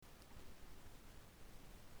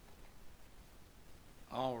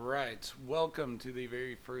right, welcome to the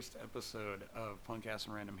very first episode of Punkcast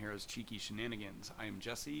and Random Heroes Cheeky Shenanigans. I am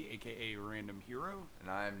Jesse, aka Random Hero. And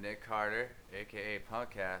I'm Nick Carter, aka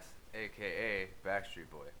Punkcast, aka Backstreet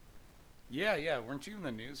Boy. Yeah, weren't you in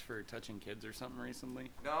the news for touching kids or something recently?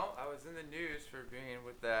 No, I was in the news for being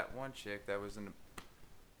with that one chick that was in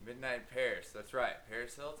Midnight in Paris. That's right,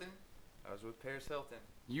 Paris Hilton. I was with Paris Hilton.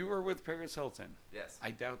 You were with Paris Hilton. Yes.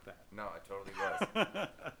 I doubt that. No, I totally was.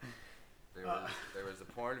 There was a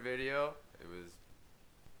porn video. It was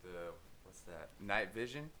what's that? Night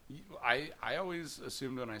Vision. I always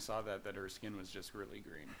assumed when I saw that her skin was just really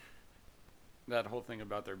green. That whole thing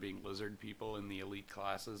about there being lizard people in the elite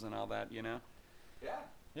classes and all that, you know?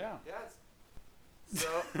 Yeah. Yes.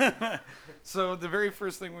 So, So the very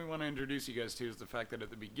first thing we want to introduce you guys to is the fact that at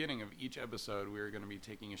the beginning of each episode, we are going to be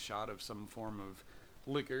taking a shot of some form of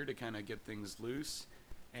liquor to kind of get things loose.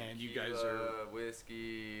 And you guys are...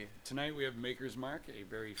 whiskey. Tonight we have Maker's Mark, a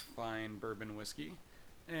very fine bourbon whiskey.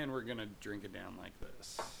 And we're going to drink it down like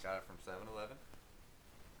this. Got it from 7-Eleven.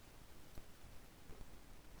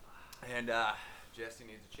 And Jesse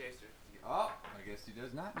needs a chaser. Oh, I guess he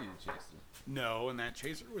does not need a chaser. No, and that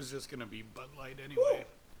chaser was just going to be Bud Light anyway.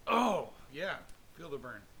 Oh, yeah. Feel the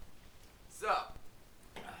burn. So,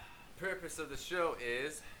 purpose of the show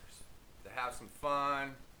is to have some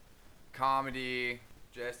fun, comedy,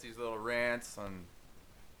 Jesse's little rants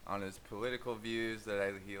on his political views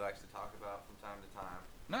that he likes to talk about from time to time.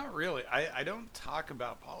 Not really. I don't talk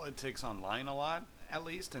about politics online a lot, at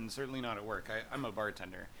least, and certainly not at work. I'm a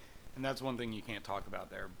bartender, and that's one thing you can't talk about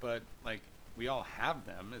there. But, like, we all have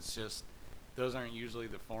them. It's just those aren't usually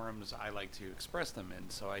the forums I like to express them in,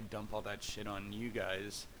 so I dump all that shit on you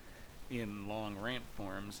guys in long rant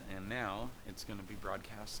forms, and now it's going to be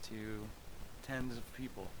broadcast to tens of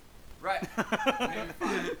people. Right.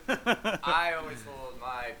 Maybe fine. I always hold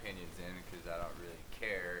my opinions in because I don't really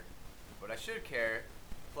care, but I should care.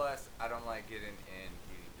 Plus, I don't like getting in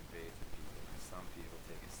heated debates with people because some people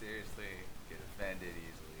take it seriously, get offended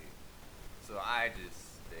easily. So I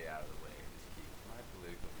just stay out of the way and just keep my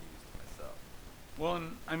political views to myself. Well,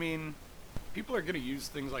 and I mean, people are going to use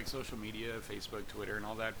things like social media, Facebook, Twitter, and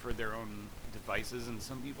all that for their own devices, and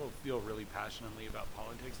some people feel really passionately about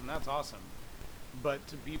politics, and that's awesome. But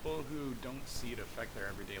to people who don't see it affect their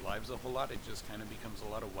everyday lives a whole lot, it just kind of becomes a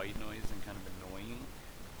lot of white noise and kind of annoying.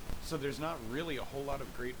 So there's not really a whole lot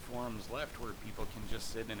of great forums left where people can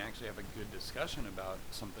just sit and actually have a good discussion about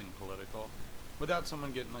something political without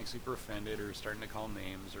someone getting like super offended or starting to call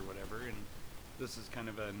names or whatever. And this is kind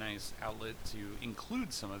of a nice outlet to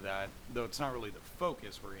include some of that, though it's not really the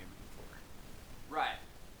focus we're aiming for. Right.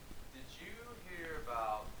 Did you hear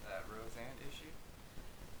about that Roseanne issue?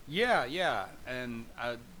 Yeah, and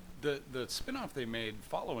the spin-off they made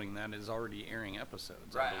following that is already airing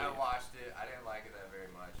episodes. Right, I I watched it. I didn't like it that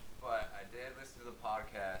very much, but I did listen to the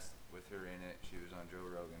podcast with her in it. She was on Joe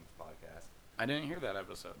Rogan's podcast. I didn't hear that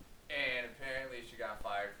episode. And apparently she got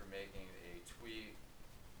fired for making a tweet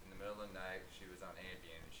in the middle of the night. She was on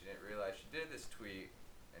Ambien, and she didn't realize she did this tweet,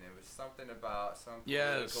 and it was something about some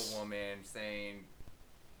political woman saying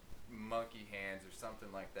monkey hands or something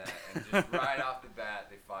like that, and just right off the bat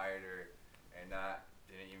they fired her and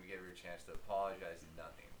didn't even give her a chance to apologize and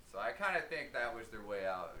nothing. So I kind of think that was their way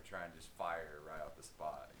out of trying to just fire her right off the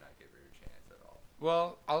spot and not give her a chance at all.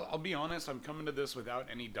 Well, I'll be honest, I'm coming to this without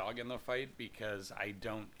any dog in the fight because I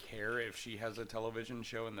don't care if she has a television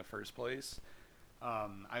show in the first place.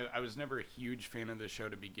 I was never a huge fan of the show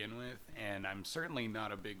to begin with, and I'm certainly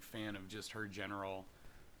not a big fan of just her general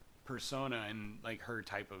persona and like her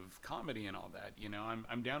type of comedy and all that. You know,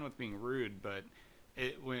 I'm down with being rude, but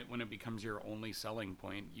when it becomes your only selling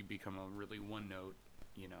point, you become a really one-note,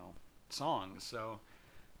 you know, song. So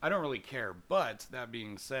I don't really care. But that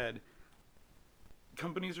being said,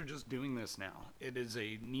 companies are just doing this now. It is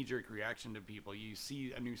a knee-jerk reaction to people. You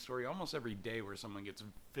see a new story almost every day where someone gets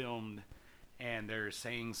filmed and they're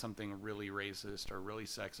saying something really racist or really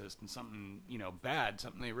sexist and something, you know, bad,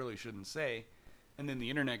 something they really shouldn't say. And then the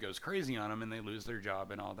internet goes crazy on them and they lose their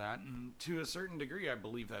job and all that. And to a certain degree, I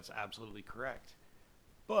believe that's absolutely correct.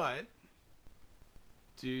 But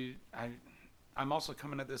I'm also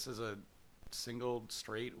coming at this as a single,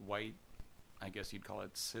 straight, white, I guess you'd call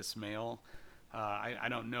it cis male. I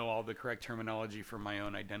don't know all the correct terminology for my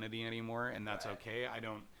own identity anymore, and that's okay. I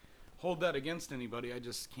don't hold that against anybody. I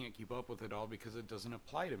just can't keep up with it all because it doesn't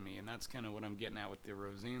apply to me. And that's kind of what I'm getting at with the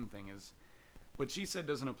Roseanne thing is what she said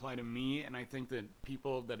doesn't apply to me, and I think that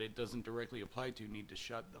people that it doesn't directly apply to need to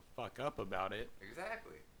shut the fuck up about it.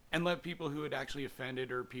 Exactly. And let people who it actually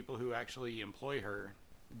offended or people who actually employ her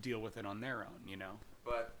deal with it on their own, you know?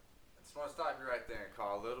 But I just want to stop you right there and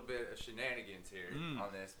call a little bit of shenanigans here on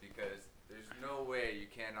this, because there's no way you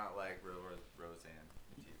cannot like Roseanne,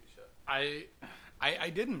 the TV show. I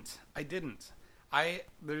didn't.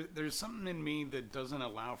 There's something in me that doesn't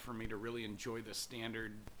allow for me to really enjoy the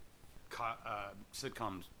standard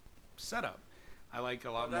sitcom setup. I like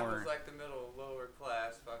a lot more. That was like the middle, lower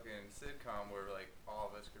class fucking sitcom where like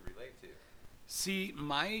all of us could relate to. See,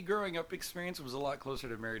 my growing up experience was a lot closer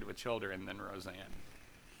to Married with Children than Roseanne.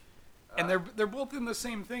 And they're both in the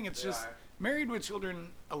same thing. It's just Married with Children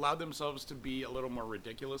allowed themselves to be a little more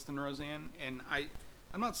ridiculous than Roseanne. And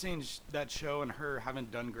I'm not saying that show and her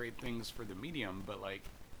haven't done great things for the medium, but like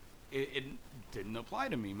it didn't apply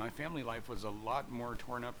to me. My family life was a lot more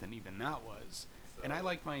torn up than even that was. So, and I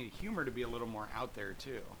like my humor to be a little more out there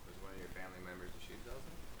too. Was one of your family members a sheep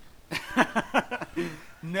salesman?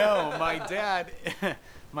 No, my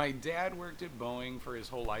dad worked at Boeing for his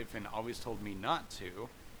whole life and always told me not to.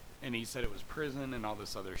 And he said it was prison and all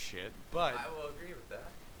this other shit. But I will agree with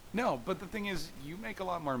that. No, but the thing is, you make a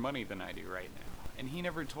lot more money than I do right now. And he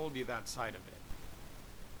never told you that side of it.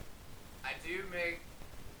 I do make...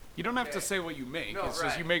 You don't have to say what you make. No, it's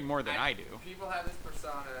just you make more than I do. People have this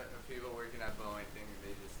persona of people working at Boeing thinking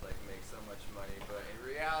they just like make so much money. But in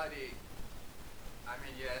reality, I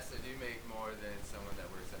mean, yes, I do make more than someone that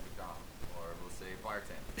works at McDonald's. Or we'll say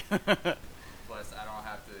bartender. Plus, I don't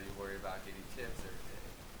have to worry about getting tips every day.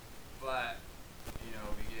 But, you know,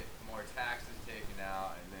 we get more taxes taken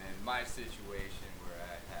out, and then my situation where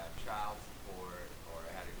I have child support, or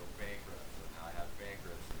I had to go bankrupt, so now I have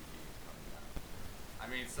bankruptcy fees coming out. I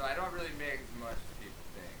mean, so I don't really make as much as people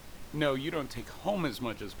think. No, you don't take home as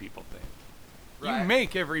much as people think. Right. You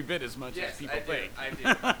make every bit as much as people think. I do.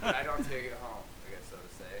 But I don't take it home, I guess so to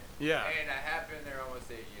say. Yeah. And I have been there almost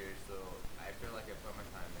 8 years, so I feel like I put my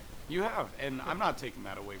time in. You have, and I'm not taking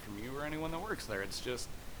that away from you or anyone that works there. It's just...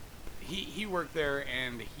 He worked there,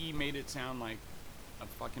 and he made it sound like a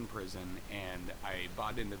fucking prison, and I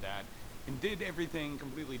bought into that and did everything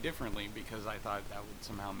completely differently because I thought that would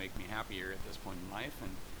somehow make me happier at this point in life.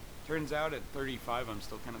 And turns out at 35, I'm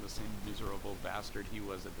still kind of the same miserable bastard he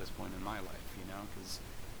was at this point in my life, you know? Because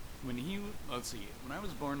when I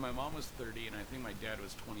was born, my mom was 30, and I think my dad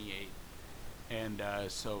was 28. And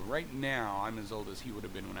so right now, I'm as old as he would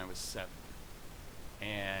have been when I was 7.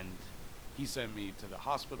 And... he sent me to the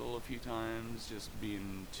hospital a few times, just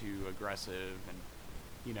being too aggressive and,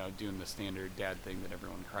 you know, doing the standard dad thing that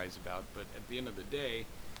everyone cries about. But at the end of the day,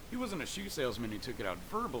 he wasn't a shoe salesman who took it out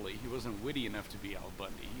verbally. He wasn't witty enough to be Al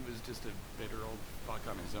Bundy. He was just a bitter old fuck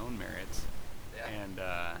on his own merits.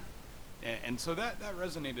 Yeah. And so that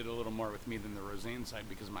resonated a little more with me than the Roseanne side,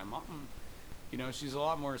 because my mom, you know, she's a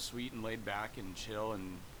lot more sweet and laid back and chill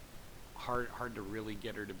and hard to really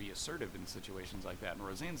get her to be assertive in situations like that. And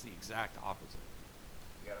Roseanne's the exact opposite.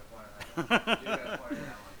 You got a point on that one. You got a point on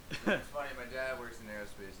that one. It's funny, my dad works in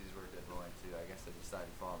aerospace. He's worked at Boeing too. I guess I decided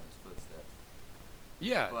to follow in his footsteps.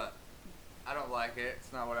 Yeah. But I don't like it.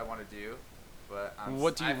 It's not what I want to do. But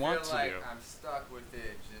what do you want to do? I feel like I'm stuck with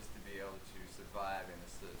it just to be able to survive in a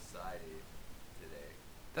society today.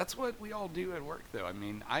 That's what we all do at work, though. I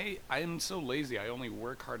mean, I'm so lazy. I only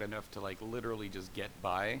work hard enough to like literally just get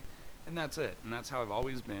by. And that's it. And that's how I've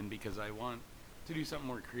always been, because I want to do something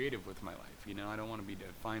more creative with my life. You know, I don't want to be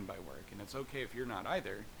defined by work. And it's okay if you're not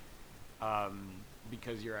either,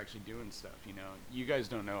 because you're actually doing stuff. You know, you guys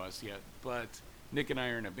don't know us yet, but Nick and I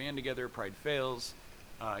are in a band together, Pride Fails.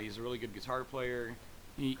 He's a really good guitar player.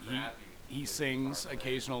 He sings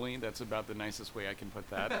occasionally. That's about the nicest way I can put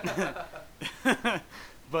that.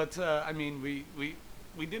 But, I mean,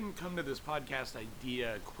 we didn't come to this podcast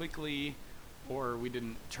idea quickly, or we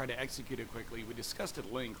didn't try to execute it quickly. We discussed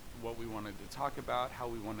at length what we wanted to talk about, how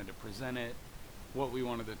we wanted to present it, what we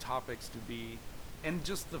wanted the topics to be, and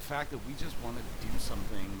just the fact that we just wanted to do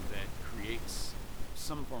something that creates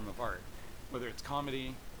some form of art, whether it's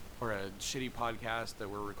comedy or a shitty podcast that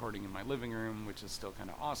we're recording in my living room, which is still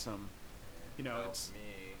kind of awesome. You know, it's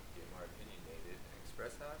me get more opinionated and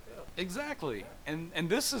express how I feel. Exactly. Yeah. And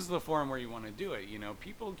this is the forum where you want to do it. You know,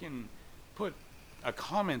 people can put a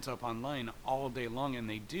comment up online all day long, and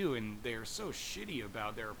they do, and they're so shitty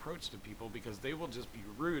about their approach to people because they will just be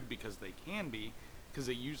rude because they can be, because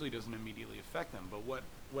it usually doesn't immediately affect them. But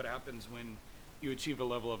what happens when you achieve a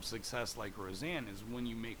level of success like Roseanne is when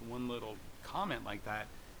you make one little comment like that,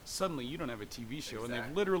 suddenly you don't have a TV show, and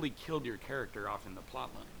they've literally killed your character off in the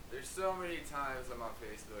plot line. There's so many times I'm on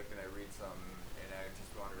Facebook and I read something and I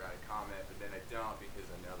just want to write a comment, but then I don't because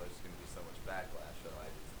I know there's going to be so much backlash, so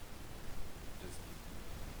I just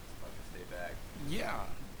fucking stay back. Yeah,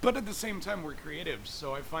 But at the same time, we're creatives,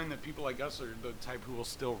 so I find that people like us are the type who will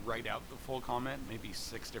still write out the full comment, maybe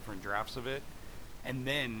 6 different drafts of it, and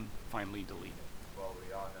then finally delete it. Well,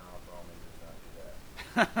 we all know Bowman does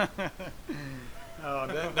not do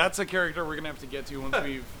that. That's a character we're going to have to get to once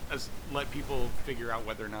we've let people figure out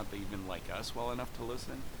whether or not they even like us well enough to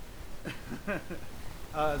listen.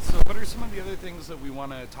 So what are some of the other things that we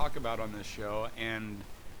want to talk about on this show? And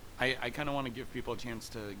I kind of want to give people a chance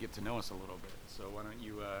to get to know us a little bit. So why don't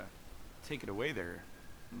you take it away there,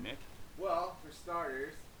 Nick? Well, for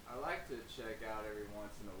starters, I like to check out every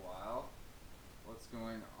once in a while what's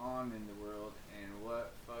going on in the world and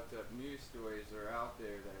what fucked up news stories are out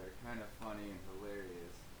there that are kind of funny and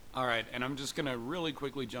hilarious. All right, and I'm just going to really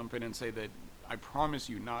quickly jump in and say that I promise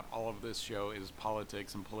you not all of this show is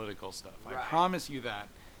politics and political stuff. Right. I promise you that.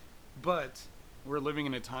 But we're living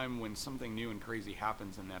in a time when something new and crazy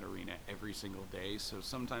happens in that arena every single day, so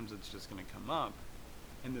sometimes it's just going to come up,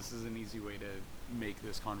 and this is an easy way to make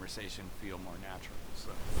this conversation feel more natural. So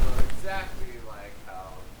exactly like how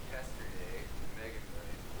yesterday the Mega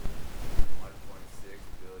Millions $1.6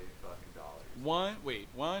 billion fucking dollars.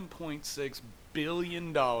 $1.6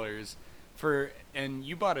 billion for, and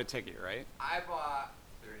you bought a ticket, right? I bought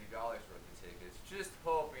 $30 worth of tickets, just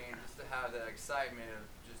hoping just to have that excitement of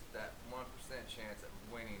just that 1% chance of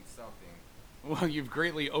winning something. Well, you've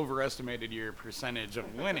greatly overestimated your percentage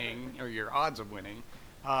of winning, or your odds of winning,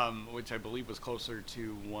 which I believe was closer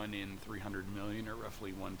to 1 in 300 million, or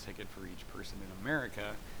roughly 1 ticket for each person in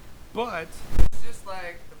America. But it's just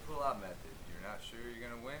like the pull-out method. You're not sure you're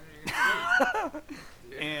going to win or you're going to lose.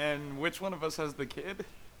 Yeah. And which one of us has the kid?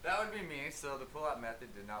 That would be me, so the pull-out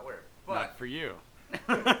method did not work. But not for you.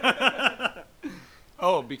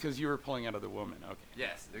 Oh, because you were pulling out of the woman. Okay.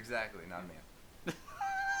 Yes, exactly. Not me.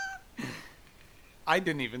 I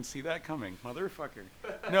didn't even see that coming, motherfucker.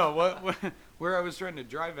 No, where I was trying to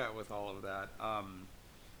drive at with all of that.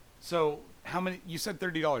 So how many? You said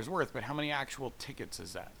 $30 worth, but how many actual tickets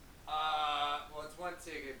is that? Well, it's 1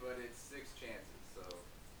 ticket, but it's 6 chances. So.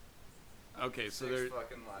 Okay, so 6 there.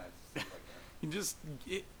 fucking lives. Like that. You just.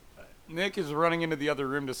 Nick is running into the other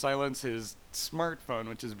room to silence his smartphone,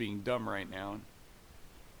 which is being dumb right now.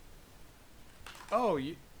 Oh,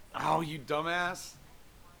 you dumbass.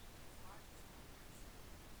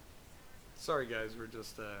 Sorry, guys. We're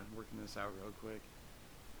just working this out real quick.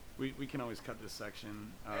 We can always cut this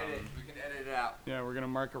section. Edit. We can edit it out. Yeah, we're going to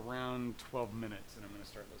mark around 12 minutes, and I'm going to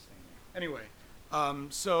start listening. Anyway,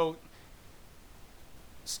 so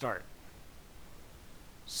start.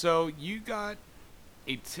 So you got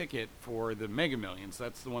a ticket for the Mega Millions.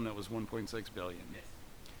 That's the one that was $1.6 billion. Yes.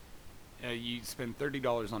 You spend $30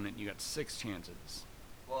 on it, and you got 6 chances.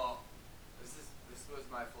 Well, this was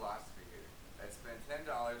my philosophy here. I'd spend $10,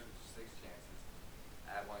 which is 6 chances,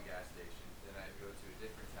 at one gas station. Then I'd go to a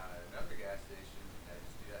different town at another gas station, and I'd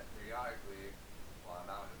just do that periodically while I'm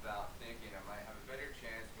out and about, thinking I might have a better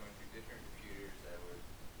chance going through different computers that would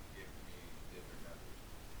give me different numbers.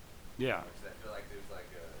 Yeah. Because I feel like there's like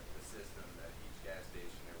a system that each gas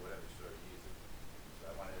station or whatever store uses.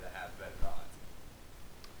 So I wanted to have better odds.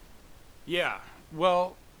 Yeah.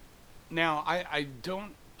 Well, now I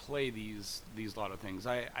don't play these lotto things.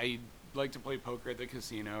 I like to play poker at the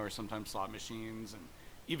casino or sometimes slot machines and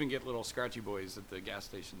even get little scratchy boys at the gas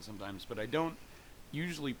station sometimes, but I don't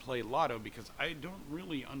usually play lotto because I don't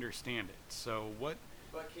really understand it. So what?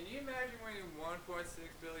 But can you imagine winning $1.6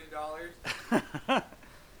 billion?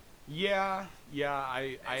 Yeah,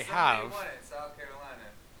 I have. Somebody won it in South Carolina.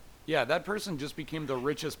 Yeah, that person just became the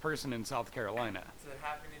richest person in South Carolina. So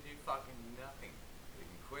having to do fucking nothing. They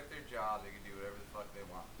can quit their job, they can do whatever the fuck they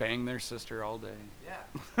want. Bang their sister all day. Yeah.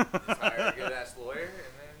 Just hire a good ass lawyer and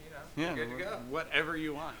then, you're good to go. Whatever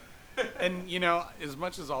you want. And, as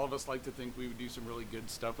much as all of us like to think we would do some really good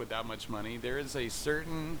stuff with that much money, there is a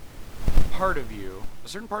certain part of you, a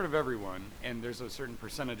certain part of everyone, and there's a certain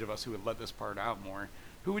percentage of us who would let this part out more,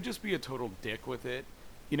 who would just be a total dick with it.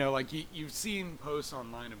 Like you've seen posts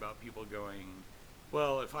online about people going,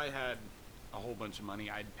 well, if I had a whole bunch of money,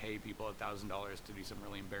 I'd pay people $1,000 to do something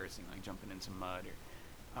really embarrassing, like jumping in some mud.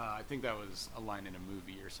 Or I think that was a line in a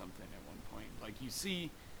movie or something at one point. Like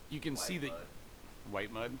you can see that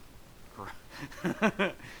white mud.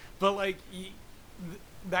 But like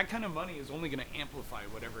that kind of money is only going to amplify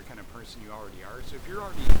whatever kind of person you already are. So if you're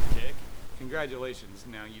already a dick, congratulations.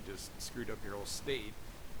 Now you just screwed up your whole state.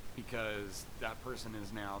 Because that person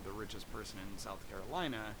is now the richest person in South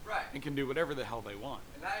Carolina, right, and can do whatever the hell they want.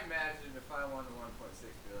 And I imagine if I won the $1.6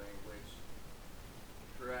 billion, which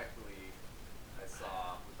correctly I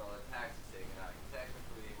saw with all the taxes taken out, you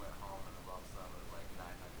technically went home in a lump sum of like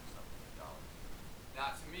 $900 something.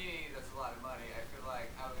 Now to me, that's a lot of money. I feel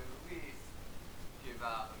like I would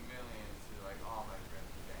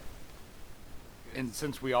And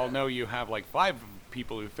since we all know you have like 5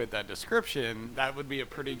 people who fit that description, that would be a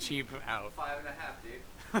pretty cheap out. 5.5, dude.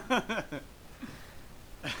 I got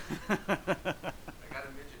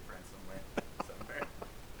a midget friend somewhere.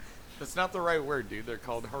 That's not the right word, dude. They're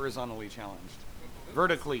called horizontally challenged.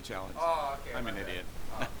 Vertically challenged. Oh, okay. I'm an idiot.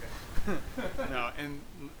 Oh, okay. No, and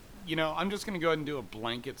I'm just going to go ahead and do a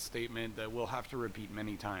blanket statement that we'll have to repeat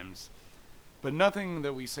many times. But nothing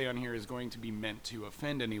that we say on here is going to be meant to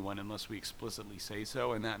offend anyone unless we explicitly say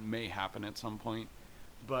so, and that may happen at some point.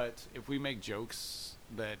 But if we make jokes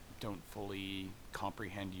that don't fully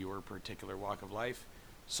comprehend your particular walk of life,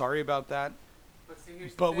 sorry about that.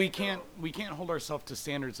 But we can't hold ourselves to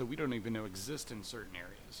standards that we don't even know exist in certain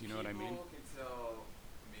areas. You know what I mean? People can tell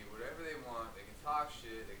me whatever they want. They can talk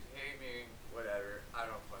shit. They can hate me. Whatever. I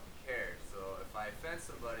don't fucking care. So if I offend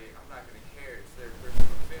somebody, I'm not gonna care. It's their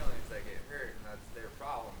personal feelings that get hurt, and that's their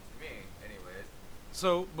problem to me, anyways.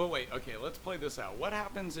 So, but wait, okay, let's play this out. What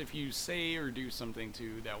happens if you say or do something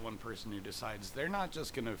to that one person who decides they're not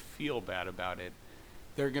just gonna feel bad about it,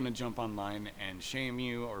 they're gonna jump online and shame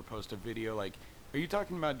you or post a video? Like, are you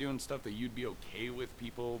talking about doing stuff that you'd be okay with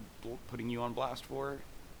people putting you on blast for?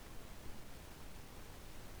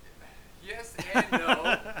 Yes and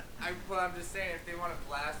no. I'm just saying, if they want to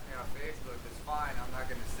blast me on Facebook, that's fine. I'm not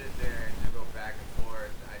going to sit there and go back and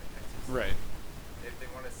forth. Right. If they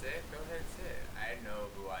want to say it, go ahead and say it. I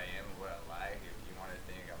know who I am and what I like. If you want to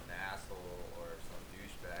think I'm an asshole or some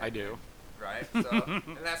douchebag. I do. Right? So,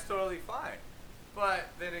 and that's totally fine.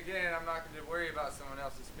 But then again, I'm not going to worry about someone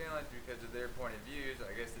else's feelings because of their point of views.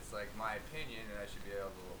 I guess it's like my opinion, and I should be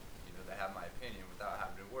able to, to have my opinion without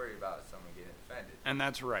having to worry about someone getting offended. And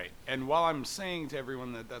that's right. And while I'm saying to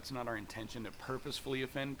everyone that that's not our intention to purposefully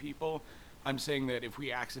offend people, I'm saying that if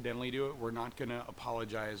we accidentally do it, we're not going to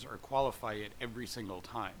apologize or qualify it every single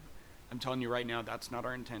time. I'm telling you right now, that's not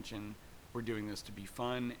our intention. We're doing this to be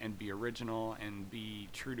fun and be original and be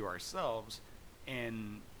true to ourselves.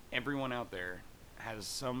 And everyone out there has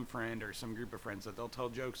some friend or some group of friends that they'll tell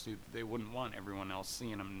jokes to that they wouldn't want everyone else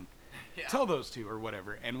seeing them tell those to or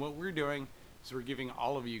whatever. And what we're doing is we're giving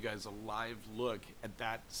all of you guys a live look at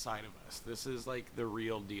that side of us. This is like the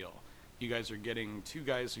real deal. You guys are getting 2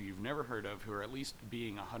 guys who you've never heard of who are at least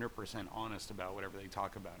being 100% honest about whatever they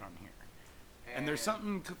talk about on here. And there's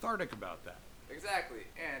something cathartic about that. Exactly.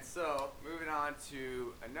 And so, moving on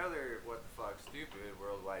to another what the fuck stupid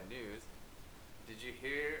worldwide news. Did you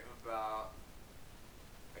hear about,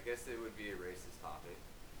 I guess it would be a racist topic,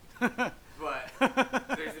 but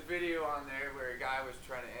there's a video on there where a guy was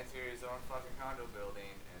trying to enter his own fucking condo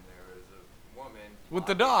building, and there was a woman with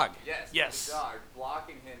the dog. Yes. With the dog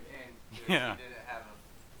blocking him in because he didn't have a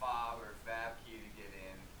fob or fab key to get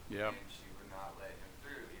in. Yep. And she would not let him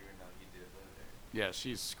through, even though he did live there. Yeah,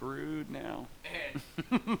 she's screwed now. And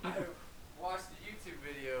I watched a YouTube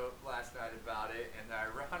video last night about it, and the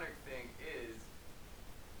ironic thing is,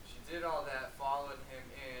 she did all that, followed him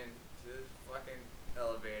in to the fucking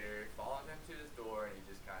elevator, followed him to his door, and he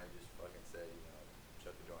just kind of just fucking said,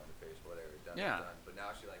 shut the door in the face, whatever, done. But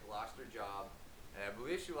now she lost her job, and I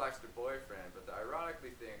believe she lost her boyfriend. But the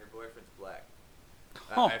ironically thing, her boyfriend's black.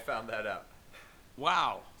 I found that out.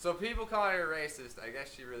 Wow. So people call her a racist. I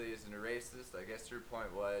guess she really isn't a racist. I guess her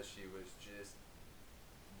point was she was just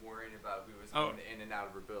worried about who was going in and out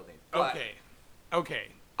of her building. But Okay.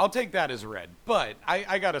 I'll take that as read. But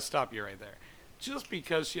I got to stop you right there. Just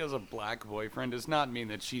because she has a black boyfriend does not mean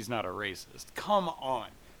that she's not a racist. Come on.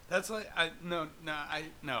 That's like I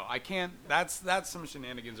can't. That's some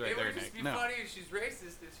shenanigans right there, Nick. It would just be funny if she's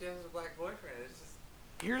racist if she has a black boyfriend. It's just.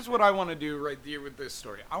 Here's what I want to do right here with this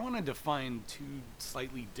story. I want to define 2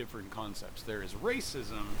 slightly different concepts. There is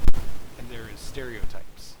racism, and there is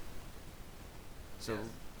stereotypes.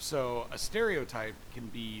 So a stereotype can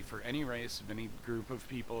be for any race, of any group of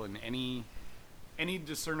people, in any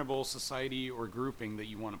discernible society or grouping that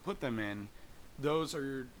you want to put them in. Those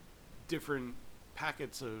are different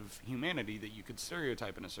packets of humanity that you could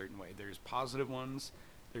stereotype in a certain way. There's positive ones,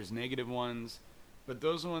 there's negative ones, but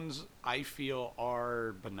those ones I feel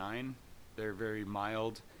are benign. They're very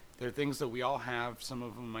mild. They're things that we all have. Some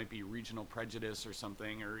of them might be regional prejudice or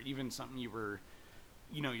something, or even something your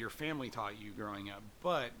family taught you growing up.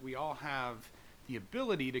 But we all have the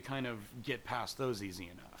ability to kind of get past those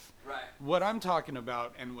easy enough. Right. What I'm talking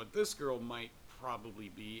about, and what this girl might probably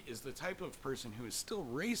be, is the type of person who is still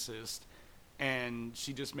racist, and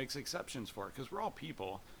she just makes exceptions for it, because we're all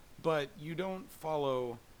people. But you don't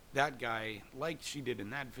follow that guy like she did in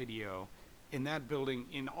that video, in that building,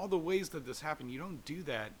 in all the ways that this happened. You don't do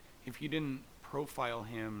that if you didn't profile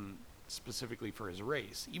him specifically for his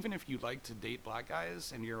race. Even if you like to date black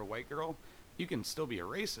guys and you're a white girl, you can still be a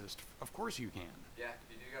racist. Of course you can. Yeah,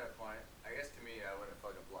 you do got a point. I guess to me, I wouldn't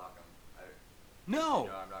fucking block them. No.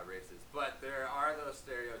 I'm not racist. But there are those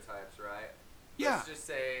stereotypes, right? Yeah. Let's just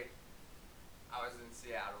say I was in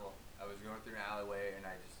Seattle. I was going through an alleyway, and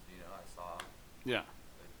I just, I saw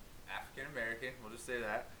African American. We'll just say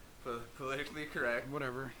that. Politically correct.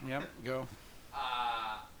 Whatever. Yep. Go.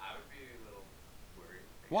 I would be a little worried.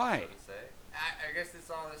 Why? So to say. I guess it's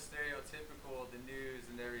all the stereotypical, the news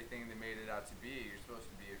and everything they made it out to be. You're supposed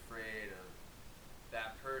to be afraid of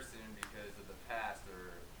that person because of the past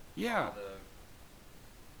or all the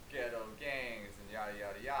ghetto gangs and yada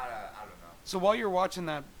yada yada. I don't know. So while you're watching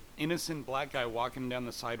that innocent black guy walking down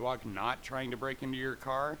the sidewalk, not trying to break into your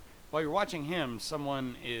car, while you're watching him,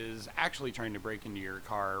 someone is actually trying to break into your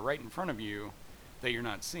car right in front of you that you're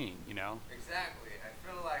not seeing. Exactly. I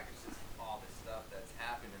feel like it's just all this stuff that's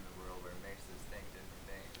happened in the world where it makes us think different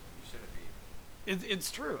things when you shouldn't be.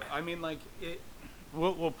 It's true. I mean, like,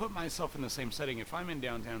 we'll put myself in the same setting. If I'm in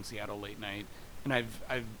downtown Seattle late night, and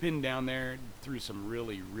I've been down there through some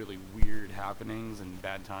really, really weird happenings and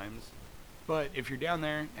bad times. But if you're down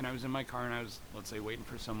there, and I was in my car, and I was, let's say, waiting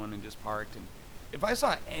for someone and just parked, and if I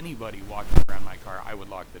saw anybody walking around my car, I would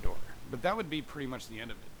lock the door. But that would be pretty much the end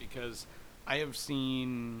of it, because I have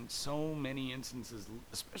seen so many instances,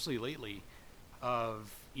 especially lately,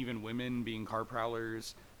 of even women being car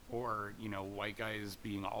prowlers, or, white guys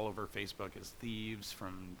being all over Facebook as thieves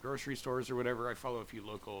from grocery stores or whatever. I follow a few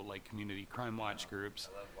local, community crime watch groups.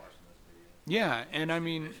 I love watching those videos. Yeah, and I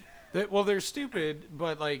mean, they're stupid,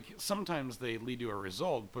 but, sometimes they lead to a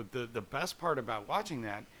result. But the best part about watching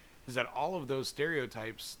that is that all of those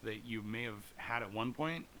stereotypes that you may have had at one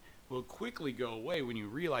point will quickly go away when you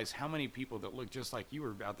realize how many people that look just like you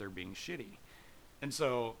are out there being shitty. And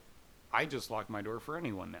so I just lock my door for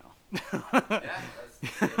anyone now.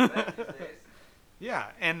 Yeah,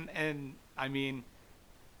 and I mean,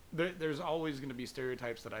 there's always going to be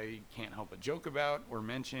stereotypes that I can't help but joke about or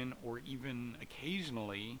mention, or even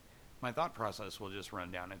occasionally my thought process will just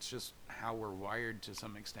run down. It's just how we're wired to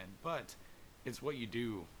some extent, but it's what you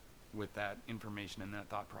do with that information and that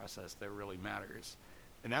thought process that really matters.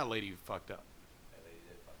 And that lady fucked up. That lady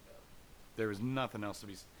did fuck up. There was nothing else to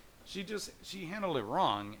be. She handled it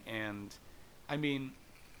wrong, and I mean,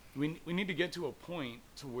 we need to get to a point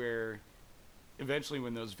to where eventually,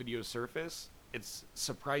 when those videos surface, it's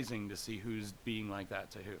surprising to see who's being like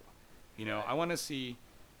that to who. I want to see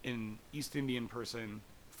an East Indian person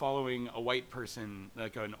following a white person,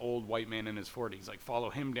 like an old white man in his 40s, follow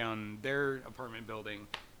him down their apartment building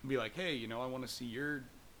and be like, hey, I want to see your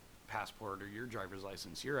passport or your driver's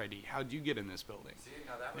license, your ID. How'd you get in this building? See,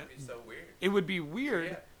 now that would be so weird. It would be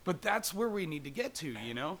weird, but that's where we need to get to,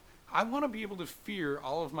 I want to be able to fear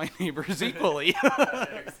all of my neighbors equally.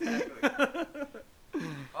 Exactly.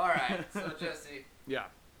 All right, so Jesse. Yeah.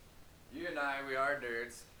 You and I, we are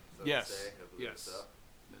nerds. So yes. To say, yes. So.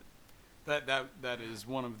 That is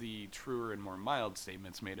one of the truer and more mild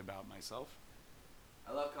statements made about myself.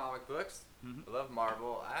 I love comic books. Mm-hmm. I love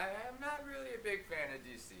Marvel. I am not really a big fan of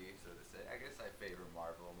DC, so to say. I guess I favor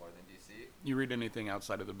Marvel more than DC. You read anything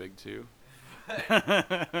outside of the big two? I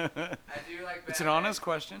do like Batman. It's an honest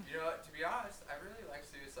question. To be honest, I really like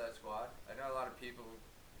Suicide Squad. I know a lot of people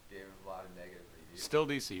gave it a lot of negative reviews. Still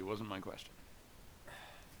DC, wasn't my question.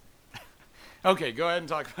 Okay, go ahead and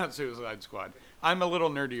talk about Suicide Squad. I'm a little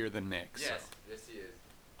nerdier than Nick. Yes, yes he is.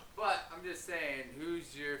 But I'm just saying,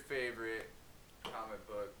 who's your favorite comic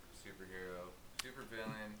book superhero,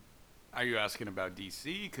 supervillain? Are you asking about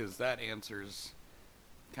DC? Because that answer's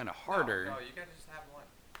kind of harder. No, you gotta just have one.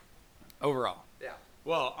 Overall. Yeah.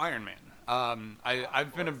 Well, Iron Man.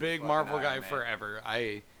 I've been a big Marvel guy forever.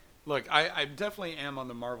 I definitely am on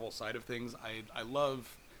the Marvel side of things. I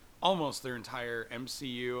love almost their entire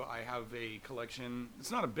MCU. I have a collection.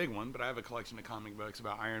 It's not a big one, but I have a collection of comic books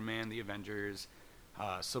about Iron Man, the Avengers,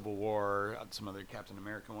 Civil War, some other Captain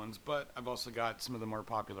America ones. But I've also got some of the more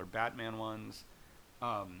popular Batman ones.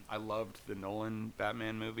 I loved the Nolan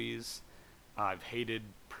Batman movies. I've hated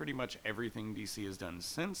pretty much everything DC has done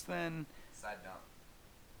since then. Side note.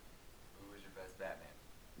 Who was your best Batman?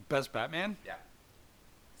 Best Batman? Yeah.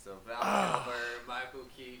 So Val Kilmer, Michael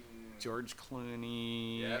Keaton, George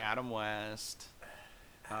Clooney, yep. Adam West.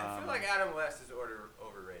 I feel like Adam West is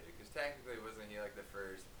overrated because technically wasn't he like the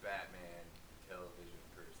first Batman television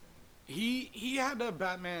person? He had a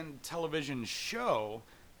Batman television show,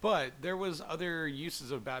 but there was other uses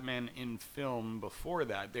of Batman in film before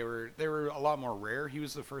that. They were a lot more rare. He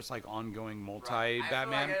was the first ongoing multi-Batman.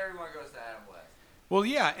 I feel like everyone goes to Adam West. Well,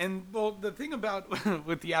 yeah, and the thing about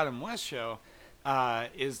with the Adam West show,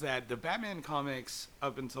 is that the Batman comics,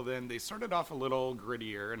 up until then, they started off a little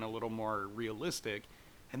grittier and a little more realistic,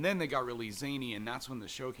 and then they got really zany, and that's when the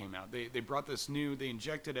show came out. They brought this they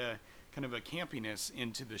injected a kind of a campiness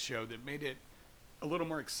into the show that made it a little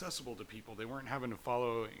more accessible to people. They weren't having to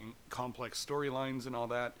follow complex storylines and all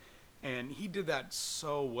that. And he did that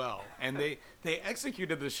so well. And they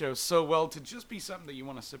executed the show so well to just be something that you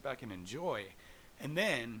want to sit back and enjoy. And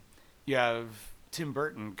then you have Tim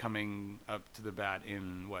Burton coming up to the bat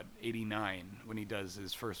in, 89, when he does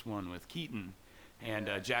his first one with Keaton and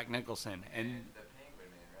Jack Nicholson. And the Penguin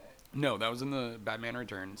Man, right? No, that was in the Batman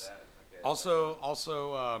Returns. Okay. Also,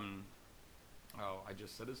 I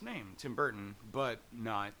just said his name, Tim Burton, but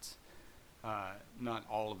not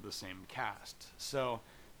all of the same cast. So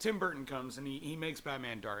Tim Burton comes and he makes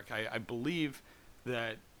Batman dark. I believe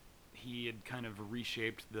that he had kind of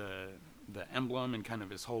reshaped the emblem and kind of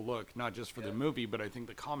his whole look, not just for the movie, but I think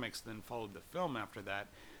the comics then followed the film after that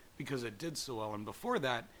because it did so well. And before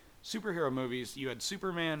that, superhero movies, you had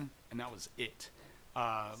Superman, and that was it.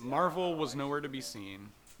 Marvel was nowhere to be seen.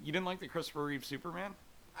 You didn't like the Christopher Reeve Superman?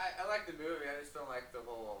 I like the movie. I just don't like the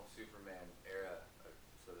whole Superman era.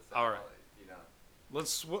 So all right.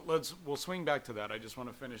 We'll swing back to that. I just want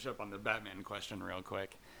to finish up on the Batman question real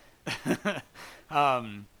quick.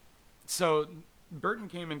 So Burton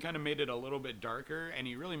came and kind of made it a little bit darker, and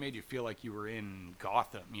he really made you feel like you were in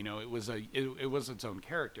Gotham. You know, it was its own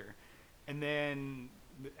character. And then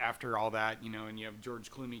after all that, and you have George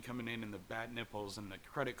Clooney coming in the bat nipples and the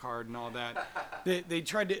credit card and all that.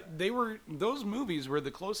 Those movies were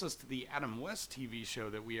the closest to the Adam West TV show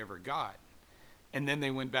that we ever got. And then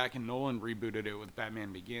they went back and Nolan rebooted it with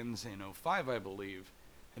Batman Begins in 2005, I believe.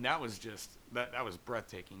 And that was just, that was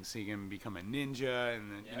breathtaking, seeing him become a ninja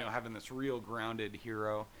and then, having this real grounded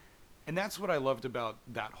hero. And that's what I loved about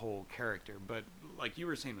that whole character. But like you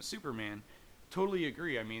were saying with Superman, totally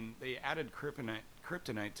agree. I mean, they added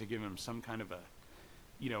kryptonite to give him some kind of a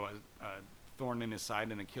thorn in his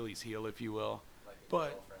side, an Achilles heel, if you will.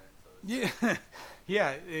 Like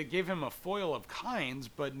it gave him a foil of kinds,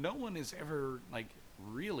 but no one is ever like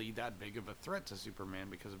really that big of a threat to Superman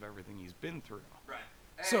because of everything he's been through. Right.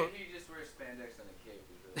 And so he just wears spandex and a cape.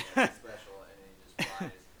 He's really special, and he just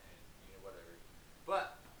flies and whatever.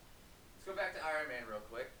 But let's go back to Iron Man real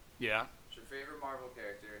quick. Yeah. It's your favorite Marvel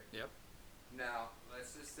character. Yep. Now,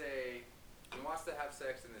 let's just say he wants to have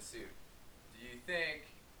sex in the suit. Do you think...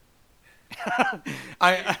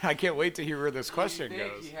 I can't wait to hear where this question goes. Do you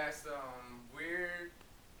goes. think he has some weird,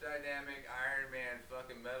 dynamic Iron Man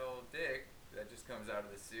fucking metal dick that just comes out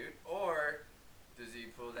of the suit? Or does he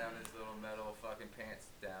pull down his little metal fucking pants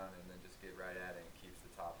down and then just get right at it and keeps the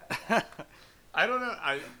top hat on? I don't know.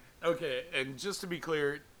 Okay, and just to be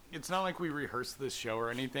clear, it's not like we rehearsed this show or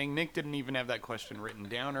anything. Nick didn't even have that question written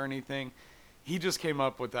down or anything. He just came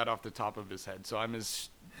up with that off the top of his head, so I'm as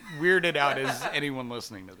weirded out as anyone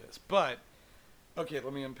listening to this. But, okay,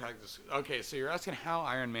 let me unpack this. Okay, so you're asking how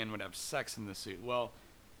Iron Man would have sex in the suit. Well,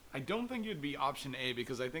 I don't think it would be option A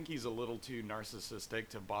because I think he's a little too narcissistic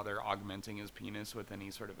to bother augmenting his penis with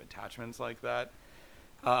any sort of attachments like that.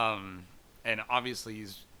 And obviously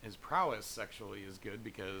his prowess sexually is good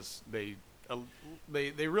because they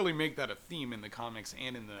really make that a theme in the comics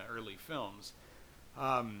and in the early films.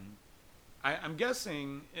 I'm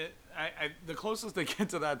guessing the closest they get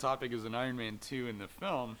to that topic is in Iron Man 2 in the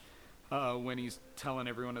film when he's telling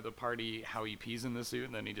everyone at the party how he pees in the suit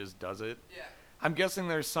and then he just does it. Yeah. I'm guessing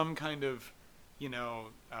there's some kind of,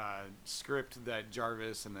 script that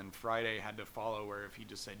Jarvis and then Friday had to follow where if he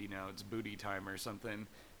just said, it's booty time or something,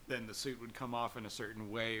 then the suit would come off in a certain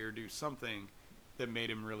way or do something that made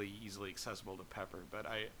him really easily accessible to Pepper. But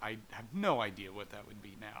I have no idea what that would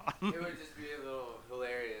be now. It would just be a little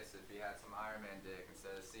hilarious if he had some Iron Man dick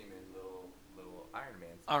instead of seeming little Iron Man.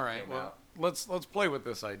 All right, well, let's play with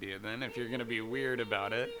this idea then if you're going to be weird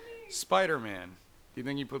about it. Spider-Man. Do you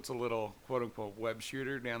think he puts a little quote-unquote web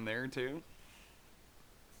shooter down there too?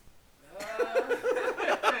 I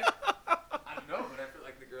don't know, but I feel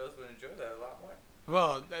like the girls would enjoy that a lot more.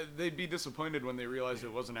 Well, they'd be disappointed when they realized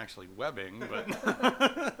it wasn't actually webbing, but...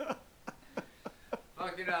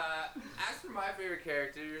 Fucking, as for my favorite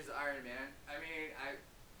characters, Iron Man, I mean,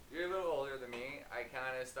 you're a little older than me. I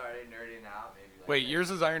kind of started nerding out, maybe like... Wait, yours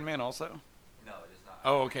is Iron Man also? No, it is not.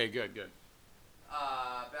 Oh, okay, good.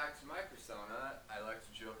 Back to my persona, I like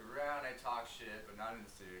to joke around, I talk shit, but not in a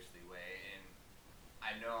seriously way, and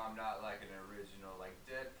I know I'm not like an original, like,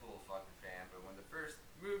 Deadpool fucking fan, but when the first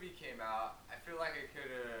movie came out, I feel like I could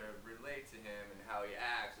relate to him and how he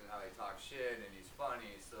acts and how he talks shit, and he's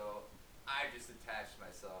funny, so I just attached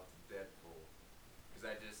myself to Deadpool, because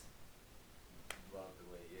I just love the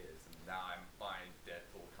way he is, and now I'm fine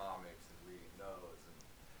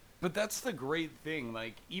But that's the great thing.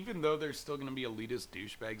 Like, even though there's still going to be elitist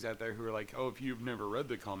douchebags out there who are like, oh, if you've never read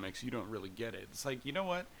the comics, you don't really get it. It's like, you know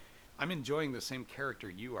what? I'm enjoying the same character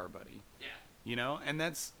you are, buddy. Yeah. You know? And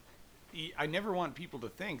that's... I never want people to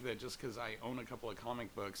think that just because I own a couple of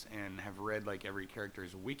comic books and have read, like, every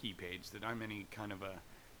character's wiki page that I'm any kind of a,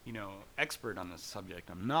 you know, expert on this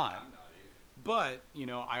subject. I'm not. I'm not either. But, you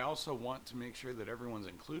know, I also want to make sure that everyone's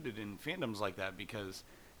included in fandoms like that because...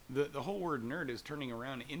 The whole word nerd is turning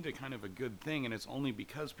around into kind of a good thing, and it's only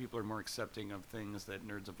because people are more accepting of things that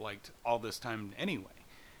nerds have liked all this time anyway.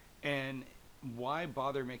 And why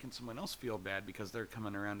bother making someone else feel bad because they're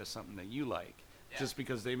coming around to something that you like? Yeah. Just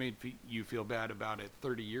because they made you feel bad about it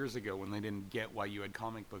 30 years ago when they didn't get why you had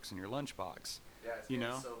comic books in your lunchbox. Yeah, it's getting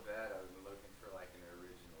so bad. I've been looking for like an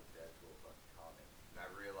original Deadpool fucking comic, and I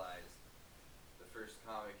realized the first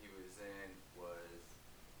comic he was in was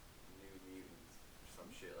New Mutants or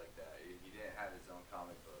some shit like that. He didn't have his own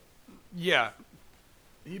comic book. Yeah,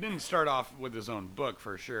 he didn't start off with his own book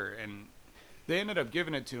for sure, and they ended up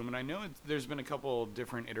giving it to him. And I know there's been a couple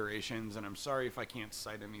different iterations, and I'm sorry if I can't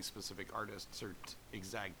cite any specific artists or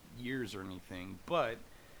exact years or anything, but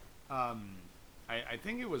I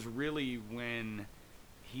think it was really when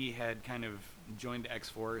he had kind of joined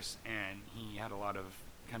X-Force and he had a lot of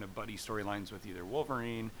kind of buddy storylines with either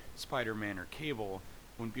Wolverine, Spider-Man, or Cable,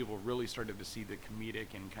 when people really started to see the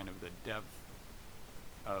comedic and kind of the depth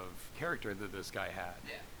of character that this guy had.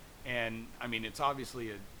 Yeah. And, I mean, it's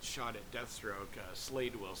obviously a shot at Deathstroke,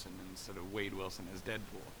 Slade Wilson instead of Wade Wilson as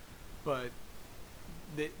Deadpool. But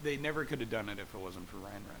they never could have done it if it wasn't for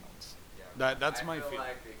Ryan Reynolds. Yeah, That's my feeling. I feeling. feel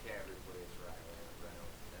like they can't replace Ryan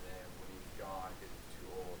Reynolds, and then when he's gone because he's too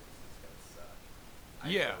old, it's going to suck.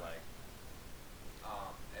 I feel like.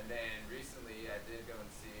 And then recently I did go and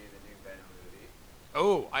see the new Venom movie.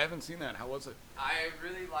 Oh, I haven't seen that. How was it? I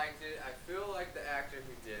really liked it. I feel like the actor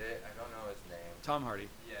who did it, I don't know his name. Tom Hardy.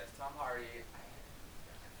 Yes, Tom Hardy.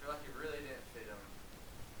 I feel like he really didn't fit him.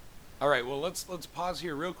 All right, well, let's pause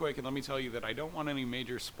here real quick, and let me tell you that I don't want any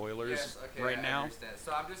major spoilers right now. Understand.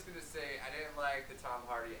 So I'm just going to say I didn't like the Tom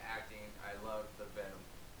Hardy acting. I loved the Venom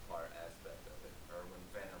part aspect of it, or when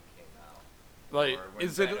Venom came out. Like, or when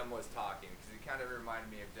Venom was talking, because he kind of reminded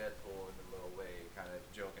me of Deadpool in a little way, kind of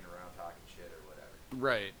joking around, talking shit or whatever.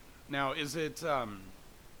 Right. Now, is it, how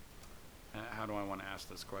do I want to ask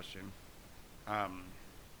this question?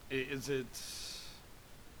 Is it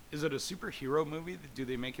a superhero movie? Do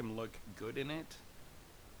they make him look good in it?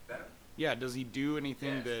 Venom? Yeah, does he do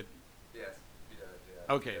anything that... Yes, he does,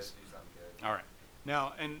 yeah. Okay. He does do something good. All right.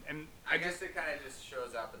 Now, and I guess it kind of just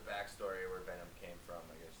shows out the backstory where Venom came from,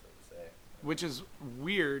 I guess, so to say. Which is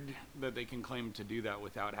weird that they can claim to do that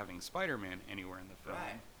without having Spider-Man anywhere in the film.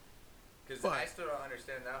 Right. Because I still don't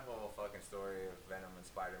understand that whole fucking story of Venom and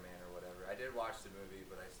Spider-Man or whatever. I did watch the movie,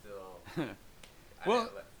 but I still... Well,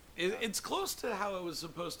 it's close to how it was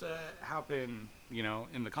supposed to happen, you know,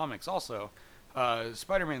 in the comics also.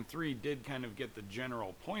 Spider-Man 3 did kind of get the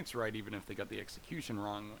general points right, even if they got the execution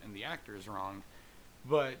wrong and the actors wrong.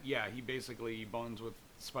 But, yeah, he basically bonds with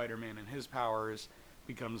Spider-Man and his powers,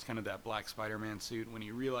 becomes kind of that black Spider-Man suit. When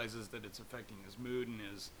he realizes that it's affecting his mood and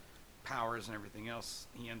his powers and everything else,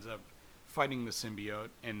 he ends up fighting the symbiote,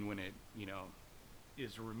 and when it, you know,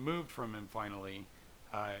 is removed from him finally,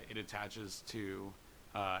 it attaches to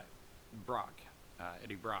Brock,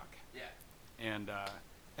 Eddie Brock. Yeah. And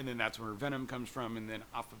then that's where Venom comes from, and then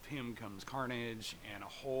off of him comes Carnage and a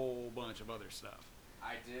whole bunch of other stuff.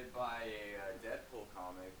 I did buy a Deadpool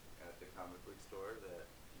comic at the comic book store that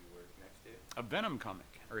you work next to. A Venom comic,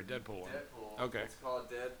 or a Deadpool one? Deadpool. Okay. It's called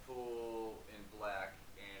Deadpool in Black,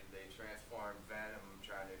 and they transformed Venom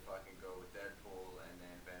trying to fucking go with Deadpool, and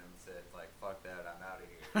then Venom said, like, fuck that, I'm out of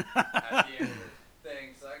here. At the end of the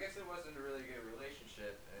thing. So I guess it wasn't a really good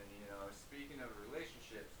relationship, and, you know, speaking of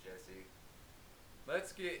relationships, Jesse,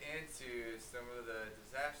 let's get into some of the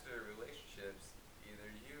disaster relationships either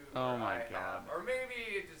you or I have. Or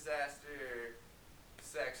maybe a disaster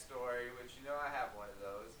sex story, which, you know, I have one of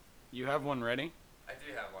those. You have one ready? I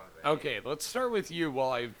do have one ready. Okay, let's start with you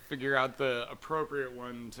while I figure out the appropriate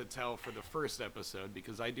one to tell for the first episode,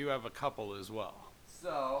 because I do have a couple as well.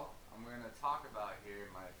 So, I'm going to talk about here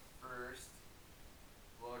my first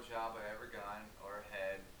blowjob I ever gotten, or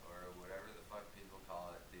head, or whatever the fuck people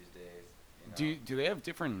call it these days. You know? Do they have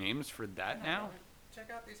different names for that now? Check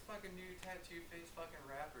out these fucking new tattoo face fucking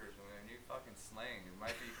rappers with their new fucking slang. It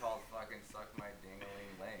might be called fucking suck my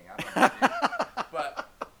ding-a-ling lang. I don't know, dude. But,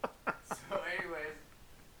 so anyways,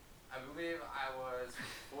 I believe I was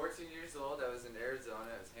 14 years old. I was in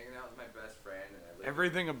Arizona. I was hanging out with my best friend. And I lived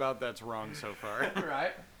Everything about that's wrong so far.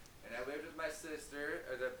 right? And And I lived with my sister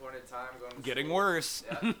at that point in time. Getting worse.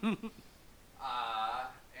 Yep. And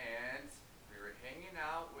we were hanging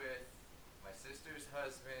out with my sister's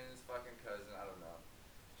husband's fucking cousin. I don't know.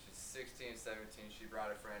 She's 16, 17. She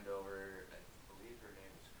brought a friend over. I believe her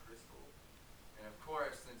name is Crystal. And of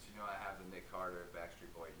course, since you know I have the Nick Carter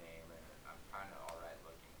Backstreet Boy name, and I'm kind of alright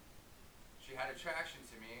looking, she had attraction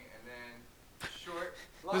to me. And then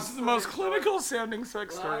this is the most clinical sounding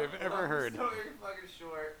sex story I've ever heard. Story fucking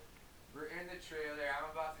short. We're in the trailer.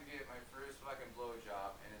 I'm about to get my first fucking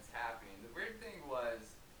blowjob, and it's happening. The weird thing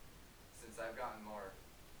was, since I've gotten more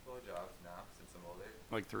blowjobs now, since I'm older.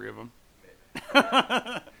 Like 3 of them.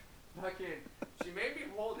 Fucking, she made me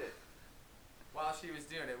hold it while she was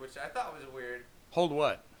doing it, which I thought was weird. Hold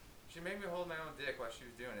what? She made me hold my own dick while she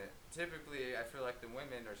was doing it. Typically, I feel like the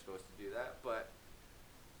women are supposed to do that, but.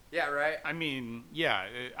 Yeah, right? I mean,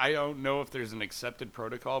 yeah, I don't know if there's an accepted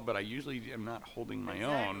protocol, but I usually am not holding my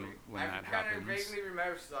own when that happens. I kind of vaguely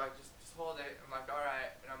remember, so I just hold it. I'm like, all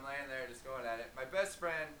right, and I'm laying there just going at it. My best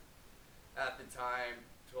friend at the time,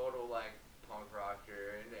 total, like, punk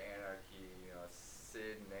rocker, into Anarchy, you know,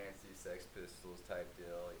 Sid and Nancy, Sex Pistols type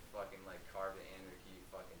deal. He fucking, like, carved an Anarchy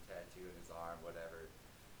fucking tattoo in his arm, whatever.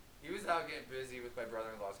 He was out getting busy with my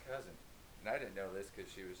brother-in-law's cousin. And I didn't know this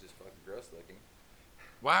because she was just fucking gross looking.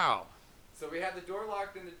 Wow. So we had the door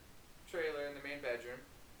locked in the trailer in the main bedroom.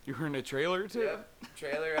 You were in a trailer too? Yep.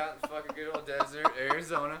 Trailer out in the fucking good old desert,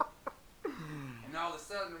 Arizona. And all of a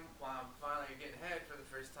sudden, while I'm finally getting head for the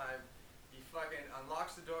first time, he fucking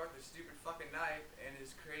unlocks the door with a stupid fucking knife, and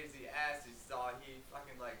his crazy ass, he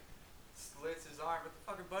fucking like slits his arm with the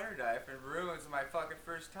fucking butter knife and ruins my fucking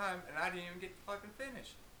first time, and I didn't even get to fucking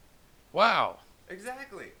finish. Wow.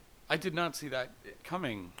 Exactly. I did not see that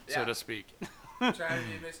coming, so to speak. Trying to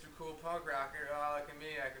be Mr. Cool Punk Rocker. Oh, look at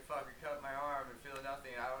me. I could fucking cut my arm and feel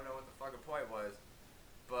nothing. I don't know what the fucking point was.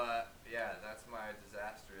 But, yeah, that's my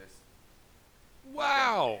disastrous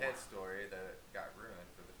head story that got ruined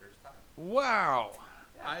for the first time. Wow.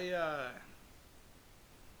 Yeah.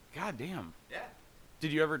 God damn. Yeah.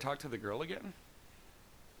 Did you ever talk to the girl again?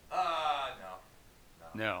 No. I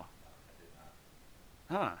did not.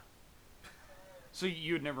 Huh. So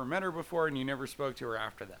you had never met her before and you never spoke to her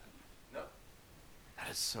after that? No. That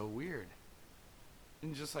is so weird.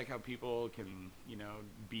 And just like how people can, you know,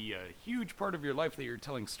 be a huge part of your life that you're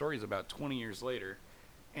telling stories about 20 years later.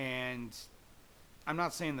 And I'm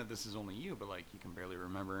not saying that this is only you, but like you can barely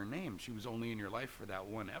remember her name. She was only in your life for that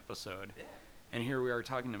one episode. Yeah. And here we are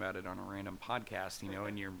talking about it on a random podcast, you know,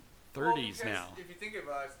 in your 30s now. If you think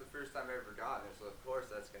about it, it's the first time I ever gotten it, so of course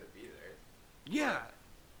that's going to be there. Yeah.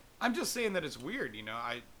 I'm just saying that it's weird, you know.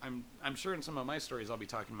 I'm sure in some of my stories I'll be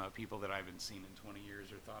talking about people that I haven't seen in 20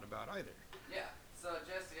 years or thought about either. Yeah. So,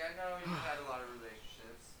 Jesse, I know you've had a lot of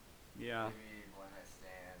relationships. Yeah. Maybe one-night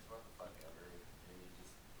stands, what the fuck ever. Maybe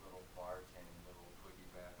just little bartending, little quickie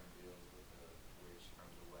bathroom deals with the witch from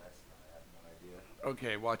the West. I have no idea.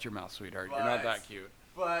 Okay, watch your mouth, sweetheart. You're not that cute.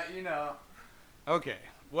 But, you know. Okay.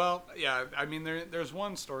 Well, yeah, I mean, there's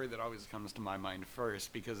one story that always comes to my mind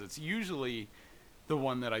first because it's usually the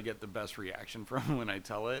one that I get the best reaction from when I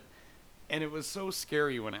tell it. And it was so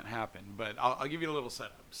scary when it happened, but I'll give you a little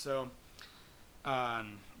setup. So,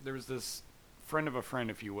 there was this friend of a friend,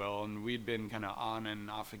 if you will, and we'd been kind of on and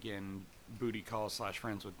off again booty call /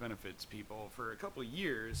 friends with benefits people for a couple of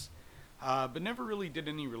years, but never really did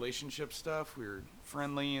any relationship stuff. We were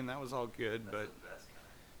friendly and that was all good, but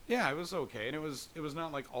yeah, it was okay. And it was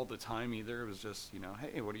not like all the time either. It was just, you know,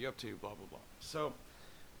 hey, what are you up to? Blah, blah, blah. So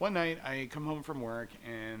one night I come home from work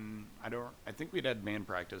and I think we'd had band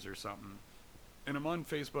practice or something. And I'm on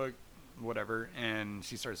Facebook, whatever, and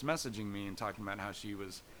she starts messaging me and talking about how she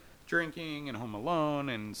was drinking and home alone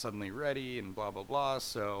and suddenly ready and blah, blah, blah.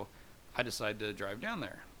 So I decided to drive down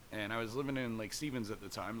there. And I was living in Lake Stevens at the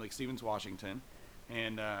time, Lake Stevens, Washington,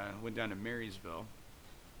 and went down to Marysville.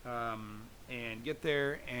 And get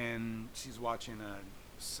there, and she's watching a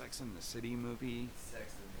Sex and the City movie.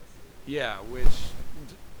 Sex and the City. Yeah, which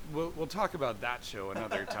we'll talk about that show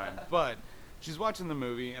another time. But she's watching the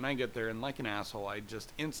movie, and I get there, and like an asshole, I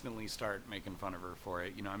just instantly start making fun of her for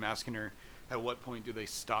it. You know, I'm asking her, at what point do they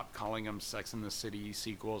stop calling them Sex and the City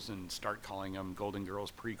sequels and start calling them Golden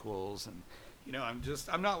Girls prequels? And, you know, I'm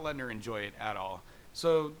not letting her enjoy it at all.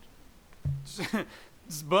 So,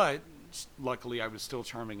 but luckily I was still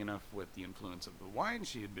charming enough with the influence of the wine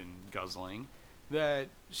she had been guzzling that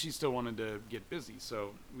she still wanted to get busy.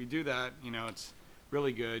 So we do that, you know, it's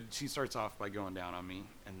really good. She starts off by going down on me,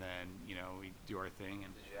 and then, you know, we do our thing.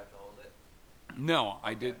 And did you have to hold it? No,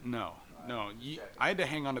 I did. No. I had to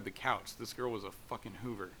hang onto the couch. This girl was a fucking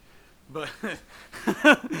Hoover. But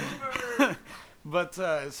But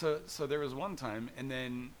so there was one time, and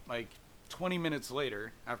then like 20 minutes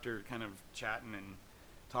later, after kind of chatting and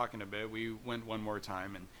talking a bit, we went one more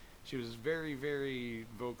time, and she was very, very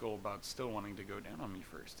vocal about still wanting to go down on me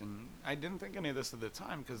first. And I didn't think any of this at the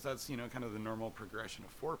time because that's, kind of the normal progression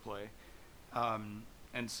of foreplay.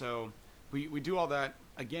 And so we do all that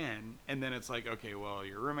again, and then it's like, okay, well,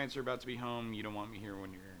 your roommates are about to be home. You don't want me here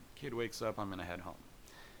when your kid wakes up. I'm going to head home.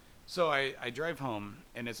 So I drive home,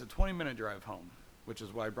 and it's a 20-minute drive home, which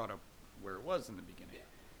is why I brought up where it was in the beginning. Yeah.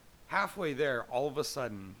 Halfway there, all of a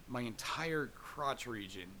sudden, my entire crotch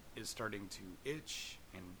region is starting to itch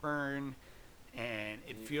and burn, and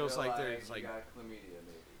it feels like there's like. You got chlamydia,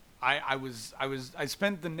 maybe. I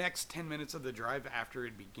spent the next 10 minutes of the drive after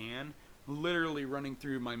it began literally running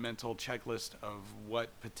through my mental checklist of what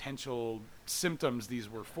potential symptoms these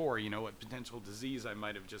were for, what potential disease I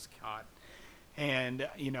might have just caught. And,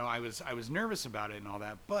 I was nervous about it and all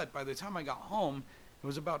that, but by the time I got home, it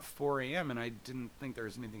was about 4 a.m. and I didn't think there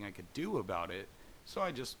was anything I could do about it. So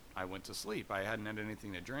I went to sleep. I hadn't had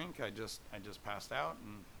anything to drink. I just passed out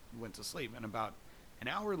and went to sleep. And about an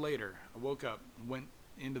hour later, I woke up, went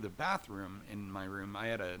into the bathroom in my room. I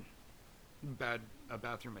had a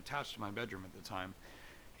bathroom attached to my bedroom at the time.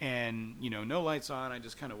 And, no lights on. I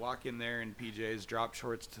just kind of walk in there in PJs, drop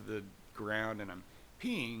shorts to the ground, and I'm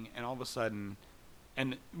peeing. And all of a sudden,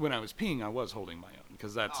 and when I was peeing, I was holding my own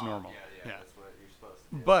because that's normal. Yeah. That's what you're supposed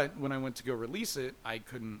to do. But when I went to go release it, I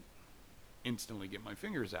couldn't instantly get my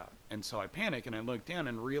fingers out. And so I panic and I look down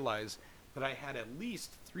and realize that I had at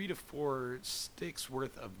least 3 to 4 sticks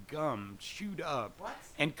worth of gum chewed up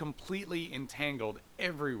and completely entangled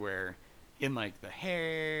everywhere in like the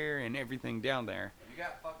hair and everything down there. You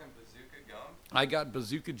got fucking bazooka gum? I got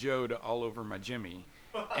bazooka Joed all over my Jimmy.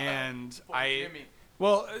 And Jimmy.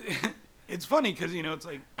 Well, it's funny because, it's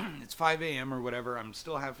like, it's 5 a.m. or whatever. I'm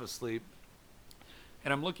still half asleep.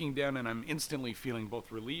 And I'm looking down and I'm instantly feeling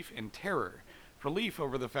both relief and terror. Relief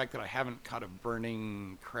over the fact that I haven't caught a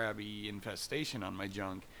burning, crabby infestation on my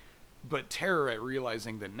junk. But terror at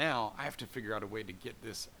realizing that now I have to figure out a way to get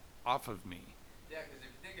this off of me. Yeah, because if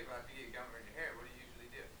you think about it, if you get gum in your hair, what do you usually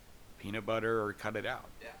do? Peanut butter or cut it out.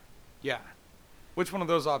 Yeah. Yeah. Which one of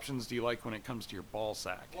those options do you like when it comes to your ball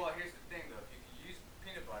sack? Well, here's the thing, though. If you can use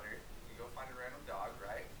peanut butter, you can go find a random dog,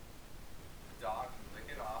 right? The dog can lick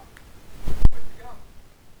it off with the gum.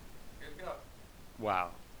 Good to go. Wow.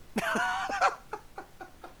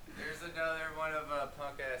 There's another one of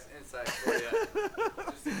punk-ass insights for you,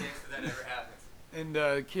 just in case that ever happens.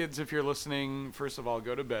 And kids, if you're listening, first of all,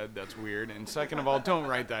 go to bed. That's weird. And second of all, don't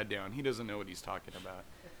write that down. He doesn't know what he's talking about.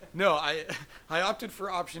 No, I opted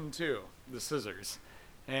for option 2, the scissors.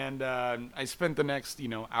 And I spent the next,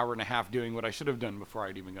 hour and a half doing what I should have done before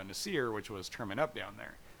I'd even gone to see her, which was trim it up down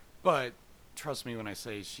there. But trust me when I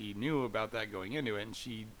say she knew about that going into it, and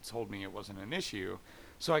she told me it wasn't an issue.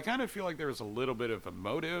 So I kind of feel like there was a little bit of a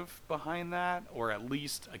motive behind that, or at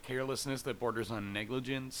least a carelessness that borders on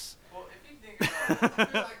negligence. Well, if you think about it, I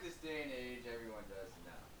feel like this day and age, everyone does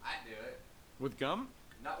now. I do it. With gum?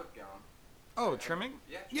 Not with gum. Oh, trimming?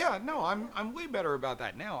 Yeah. Yeah, no, I'm way better about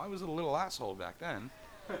that now. I was a little asshole back then.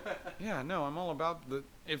 Yeah, no, I'm all about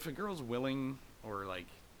if a girl's willing or like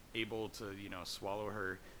able to, swallow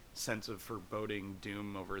her sense of foreboding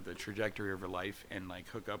doom over the trajectory of her life and like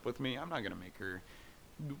hook up with me, I'm not going to make her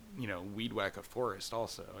weed whack a forest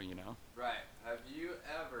also, Right. Have you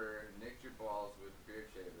ever nicked your balls with a beard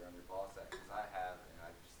shaver on your ball sack? Because I have, and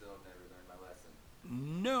I still have never learned my lesson.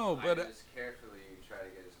 No, but I just carefully try to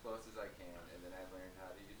get as close as I can, and then I learned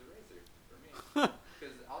how to use a razor for me.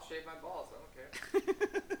 Because I'll shave my balls, I don't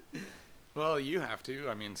care. Well, you have to.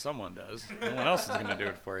 I mean, someone does. No one else is going to do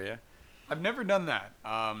it for you. I've never done that.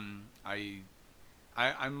 I'm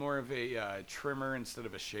more of a trimmer instead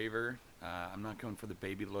of a shaver. I'm not going for the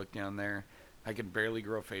baby look down there. I can barely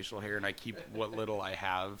grow facial hair, and I keep what little I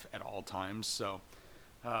have at all times. So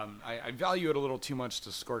I value it a little too much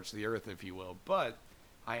to scorch the earth, if you will. But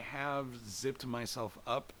I have zipped myself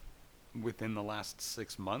up within the last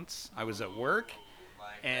 6 months. I was at work.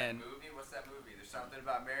 Like and that movie? What's that movie? There's something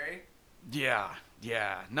about Mary? Yeah.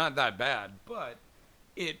 Not that bad, but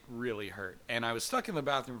it really hurt. And I was stuck in the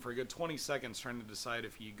bathroom for a good 20 seconds trying to decide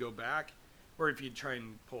if you go back or if you try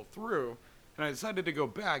and pull through. And I decided to go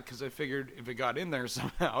back because I figured if it got in there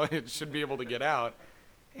somehow, it should be able to get out.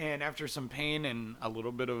 And after some pain and a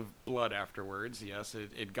little bit of blood afterwards, yes,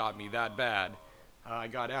 it got me that bad. I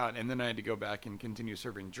got out, and then I had to go back and continue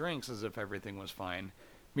serving drinks as if everything was fine.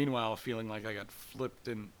 Meanwhile, feeling like I got flicked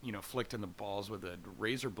in the balls with a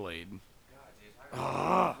razor blade.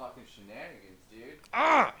 God, dude, fucking shenanigans, dude.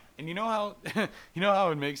 And you know how you know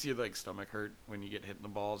how it makes you like stomach hurt when you get hit in the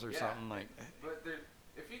balls or something like. But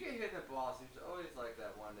if you get hit in the balls, there's always like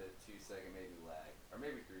that 1 to 2 second maybe lag, or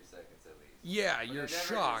maybe 3 seconds at least. Yeah, but you're it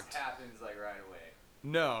never shocked. Just happens like right away.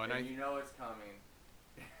 No, and you know it's coming.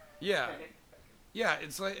 Yeah, yeah.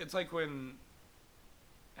 It's like when.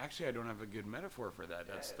 Actually, I don't have a good metaphor for that.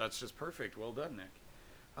 That's just perfect. Well done, Nick.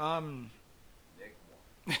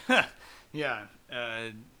 Nick. Yeah.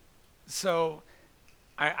 So.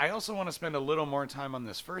 I also want to spend a little more time on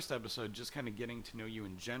this first episode just kind of getting to know you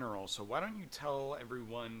in general. So why don't you tell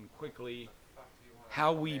everyone quickly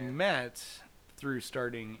how we met through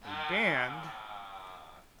starting a band.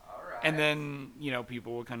 All right. And then,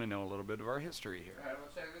 people will kind of know a little bit of our history here. All right,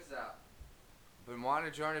 well, check this out. Been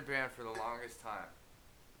wanting to join a band for the longest time.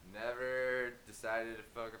 Never decided to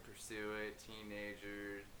fucking pursue it.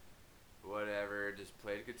 Teenager, whatever. Just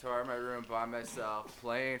played guitar in my room by myself,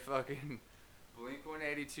 playing fucking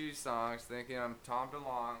Blink-182 songs, thinking I'm Tom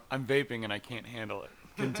DeLonge. I'm vaping and I can't handle it.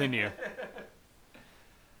 Continue.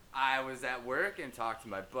 I was at work and talked to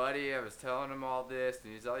my buddy. I was telling him all this,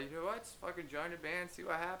 and he's like, you know what? Just fucking join a band, see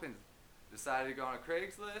what happens. Decided to go on a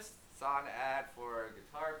Craigslist. Saw an ad for a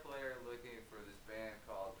guitar player looking for this band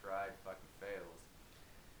called Pride Fucking Fails,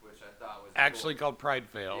 which I thought was actually cool. called Pride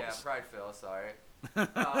Fails. Yeah, Pride Fails. Sorry.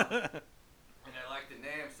 And I liked the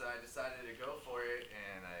name, so I decided to go for it,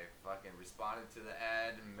 and I fucking responded to the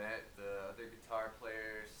ad and met the other guitar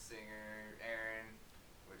player, singer, Aaron,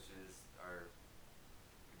 which is our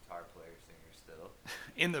guitar player, singer still.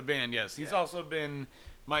 In the band, yes. He's also been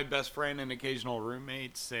my best friend and occasional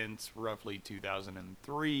roommate since roughly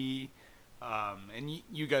 2003. And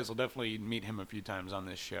you guys will definitely meet him a few times on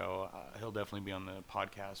this show. He'll definitely be on the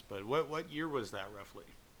podcast. But what year was that roughly?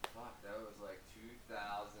 Fuck, that was like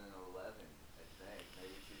 2011.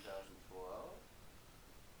 Maybe 2012.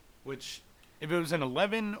 Which, if it was in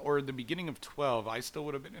 11 or the beginning of 12, I still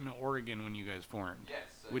would have been in Oregon when you guys formed. Yes.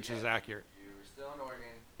 So which is accurate. You were still in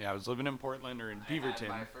Oregon. Yeah, I was living in Portland or in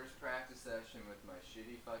Beaverton. I had my first practice session with my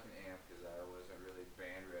shitty fucking amp because I wasn't really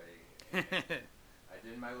band ready. I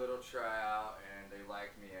did my little tryout and they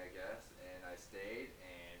liked me, I guess, and I stayed.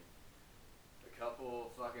 And a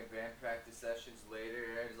couple fucking band practice sessions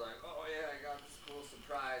later, I was like, oh yeah, I got this cool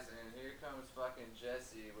surprise, and here comes fucking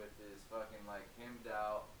Jesse with his fucking like hemmed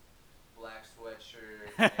out black sweatshirt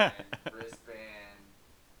and wristband,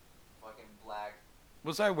 fucking black.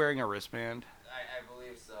 Was I wearing a wristband? I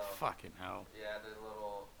believe so. Fucking hell. Yeah, the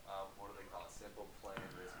little what do they call it? Simple plain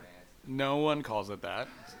wristbands. No one calls it that.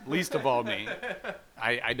 Least of all me.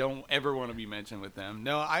 I don't ever want to be mentioned with them.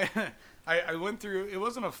 No, I went through, it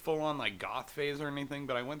wasn't a full-on like goth phase or anything,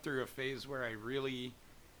 but I went through a phase where I really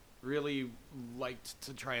liked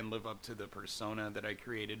to try and live up to the persona that I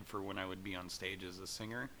created for when I would be on stage as a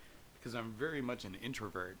singer, because I'm very much an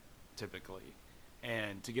introvert typically.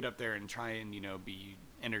 And to get up there and try and, be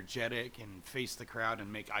energetic and face the crowd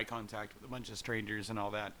and make eye contact with a bunch of strangers and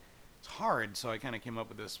all that, it's hard. So I kind of came up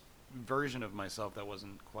with this version of myself that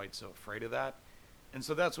wasn't quite so afraid of that. And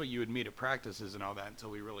so that's what you would meet at practices and all that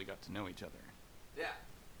until we really got to know each other. Yeah.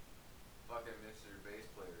 Fucking Mr. Bass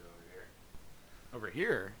player over here. Over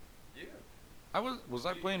here? Yeah. Was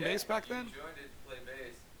I playing bass back then? You joined it to play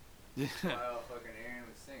bass. Yeah. While fucking Aaron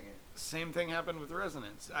was singing. Same thing happened with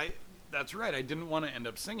Resonance. That's right. I didn't want to end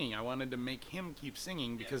up singing. I wanted to make him keep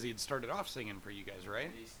singing because he had started off singing for you guys,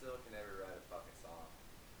 right? He still can never write a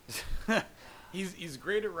fucking song. He's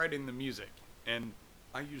great at writing the music, and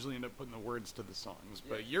I usually end up putting the words to the songs.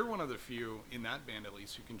 But you're one of the few, in that band at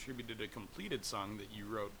least, who contributed a completed song that you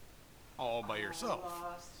wrote all by yourself.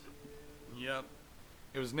 Yep.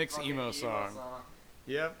 It was Nick's emo song.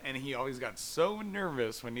 Yep, and he always got so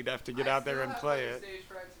nervous when he'd have to get out there and play it. Stage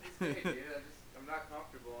fright to this day, dude. I'm not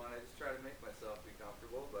comfortable, and I just try to make myself be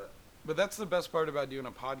comfortable, But that's the best part about doing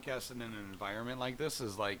a podcast in an environment like this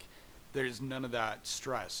is, like, there's none of that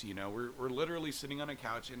stress, We're literally sitting on a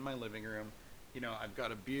couch in my living room. I've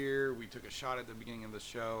got a beer. We took a shot at the beginning of the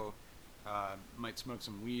show. Might smoke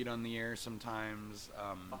some weed on the air sometimes.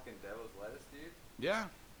 Fucking devil's lettuce, dude? Yeah,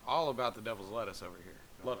 all about the devil's lettuce over here.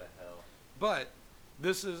 Love it. Hell. But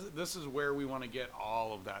this is where we want to get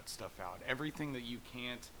all of that stuff out. Everything that you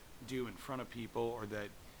can't do in front of people, or that,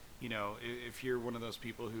 if you're one of those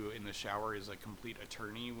people who in the shower is a complete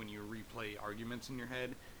attorney when you replay arguments in your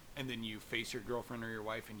head, and then you face your girlfriend or your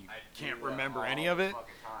wife and you can't remember any of it.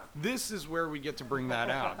 This is where we get to bring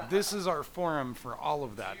that out. This is our forum for all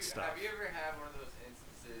of that stuff. Have you ever had one of those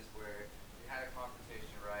instances where you had a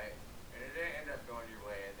conversation, right, and it didn't end up going your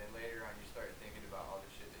way, and then later on you started thinking about all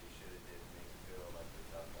the shit that you should have did to make you feel like the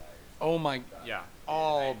tough guy? Oh my, yeah,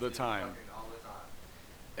 all the time. All the time.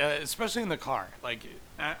 especially in the car. Like,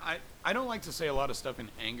 I don't like to say a lot of stuff in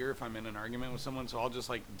anger if I'm in an argument with someone, so I'll just,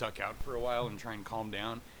 like, duck out for a while and try and calm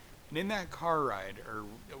down. And in that car ride or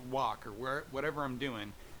walk or whatever I'm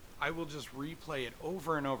doing, I will just replay it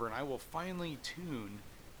over and over, and I will finally tune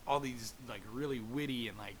all these, like, really witty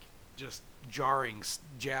and, like, just jarring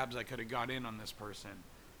jabs I could have got in on this person.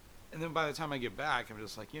 And then by the time I get back, I'm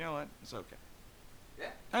just like, you know what? It's okay. Yeah.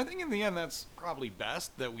 I think in the end, that's probably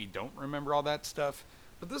best that we don't remember all that stuff.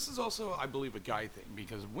 But this is also, I believe, a guy thing,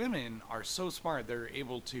 because women are so smart, they're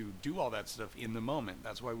able to do all that stuff in the moment.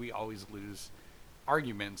 That's why we always lose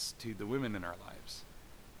arguments to the women in our lives.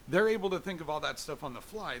 They're able to think of all that stuff on the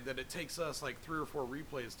fly that it takes us like 3 or 4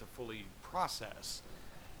 replays to fully process.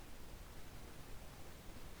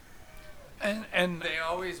 And they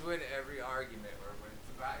always win every argument where when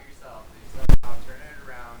it's about yourself, they somehow turn it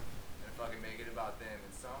around and fucking make it about them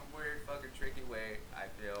in some weird fucking tricky way, I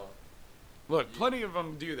feel. Look, plenty of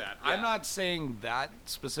them do that. Yeah. I'm not saying that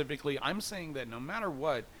specifically. I'm saying that no matter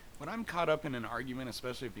what, when I'm caught up in an argument,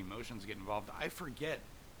 especially if emotions get involved, I forget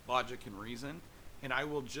logic and reason, and I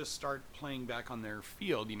will just start playing back on their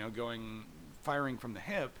field, you know, firing from the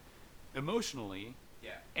hip emotionally.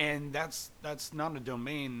 Yeah. And that's not a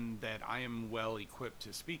domain that I am well equipped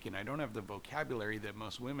to speak in. I don't have the vocabulary that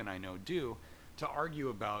most women I know do to argue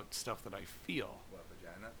about stuff that I feel. What,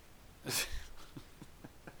 vagina?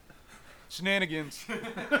 Shenanigans.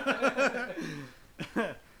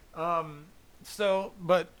 So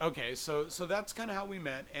that's kind of how we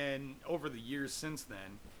met, and over the years since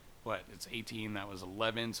then, it's 18, that was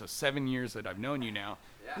 11, so 7 years that I've known you now.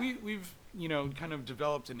 Yeah. We've kind of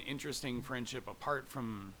developed an interesting friendship apart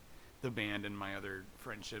from the band and my other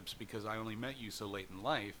friendships, because I only met you so late in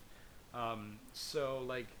life. So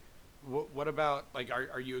like, what about, like,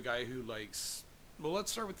 are you a guy who likes, well,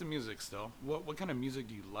 let's start with the music still. What kind of music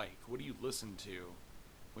do you like? What do you listen to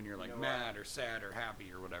when you're like mad or sad or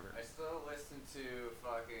happy or whatever? I still listen to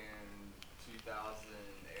fucking 2000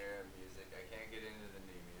 era music. I can't get into the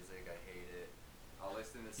new music. I hate it. I'll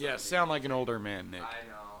listen to some sound like an older man, Nick. I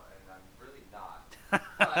know, and I'm really not.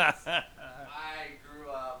 But I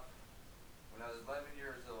grew up when I was 11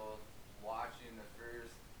 years old watching the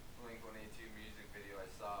first Blink-182 music video I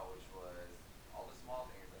saw, which was All the Small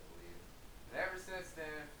Things, I believe. And ever since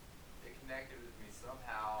then, it connected with me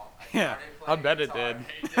somehow. I bet it did.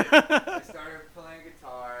 I started playing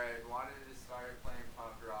guitar. I wanted to start playing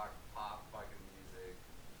punk rock, pop fucking music.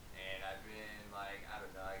 And I've been like, I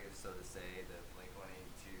don't know, I guess so to say, the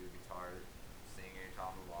Blink-182 guitar singer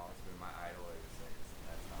Tom DeLonge's been my idol ever since. And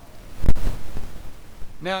that's how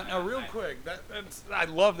Now, real quick, that's I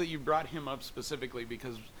love that you brought him up specifically,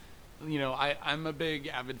 because, I'm a big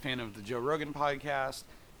avid fan of the Joe Rogan podcast.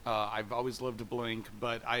 I've always loved Blink,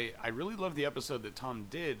 but I really love the episode that Tom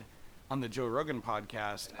did on the Joe Rogan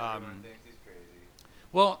podcast. and everyone thinks he's crazy.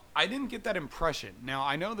 Well, I didn't get that impression. Now,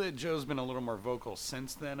 I know that Joe's been a little more vocal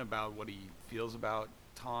since then about what he feels about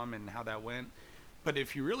Tom and how that went. But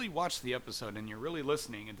if you really watch the episode and you're really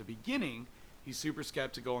listening, at the beginning, he's super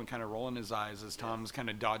skeptical and kind of rolling his eyes as Tom's kind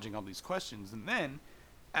of dodging all these questions. And then,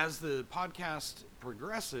 as the podcast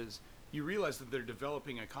progresses, you realize that they're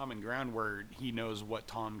developing a common ground where he knows what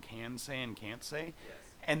Tom can say and can't say. Yes.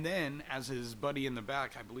 And then, as his buddy in the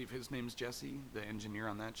back, I believe his name's Jesse, the engineer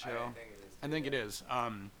on that show. I think it is.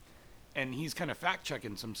 And he's kind of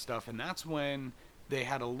fact-checking some stuff, and that's when they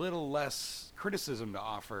had a little less criticism to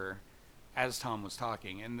offer as Tom was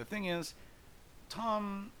talking. And the thing is,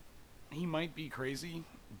 Tom, he might be crazy,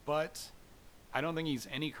 but I don't think he's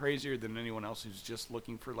any crazier than anyone else who's just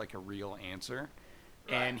looking for, like, a real answer.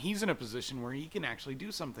 Right. And he's in a position where he can actually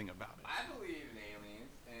do something about it. I believe in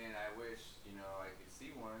aliens, and I wish, I could see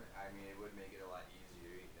one. I mean, it would make it a lot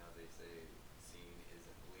easier. They say seeing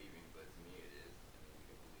isn't believing, but to me it is. I mean, you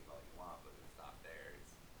can believe all you want, but if it's not there,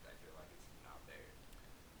 I feel like it's not there.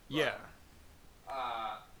 But, yeah.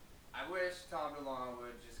 I wish Tom DeLonge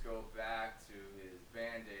would just go back to his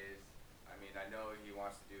band days. I mean, I know he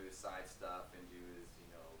wants to do his side stuff and do his,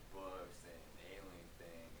 books and alien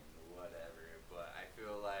thing and whatever, but I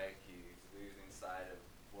feel like he's losing sight of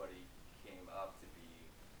what he came up to be,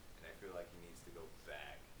 and I feel like he needs to go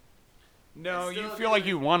back. No, you feel like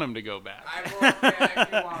you want him to go back. I do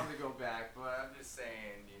want him to go back, but I'm just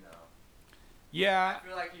saying, Yeah. I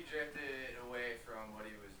feel like he drifted away from what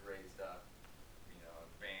he was raised up,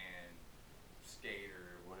 band,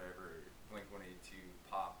 skater, whatever, Blink-182,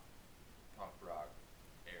 punk rock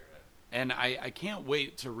era. And I can't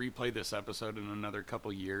wait to replay this episode in another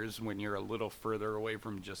couple years when you're a little further away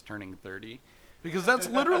from just turning 30. Because that's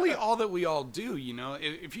literally all that we all do,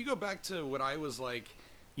 If you go back to what I was like,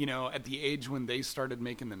 you know, at the age when they started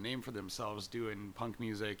making the name for themselves doing punk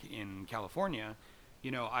music in California, you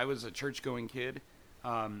know, I was a church-going kid.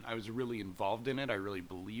 I was really involved in it. I really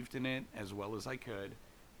believed in it as well as I could.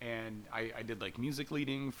 And I did like music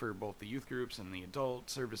leading for both the youth groups and the adult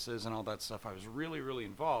services and all that stuff. I was really, really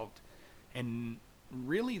involved. And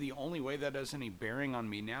really the only way that has any bearing on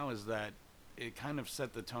me now is that it kind of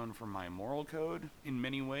set the tone for my moral code in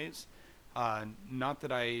many ways. Not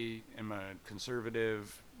that I am a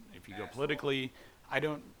conservative, if you go politically. I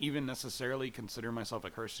don't even necessarily consider myself a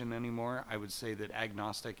Christian anymore. I would say that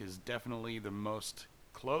agnostic is definitely the most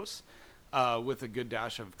close. With a good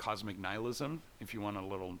dash of cosmic nihilism, if you want a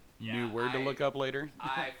little new word to look up later.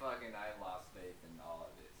 I lost faith in all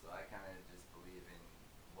of it, so I kind of just believe in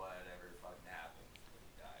whatever fucking happens when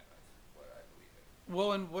you die. That's what I believe in.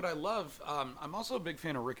 Well, and what I love, I'm also a big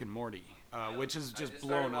fan of Rick and Morty, which is just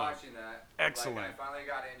blown up. Watching that. Excellent. Like, I finally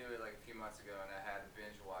got into it like a few months ago, and I had to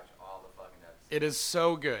binge watch all the fucking episodes. It is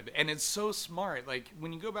so good, and it's so smart. Like,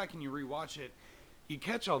 when you go back and you rewatch it, you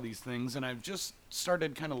catch all these things, and I've just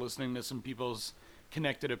started kind of listening to some people's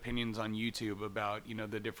connected opinions on YouTube about, you know,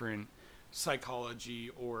 the different psychology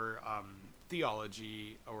or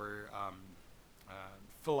theology or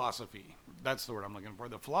philosophy. That's the word I'm looking for.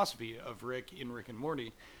 The philosophy of Rick in Rick and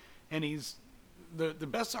Morty. And he's the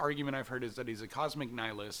best argument I've heard is that he's a cosmic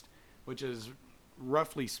nihilist, which is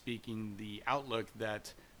roughly speaking the outlook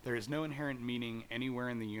that there is no inherent meaning anywhere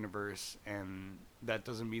in the universe, and that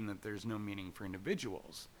doesn't mean that there's no meaning for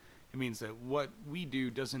individuals. It means that what we do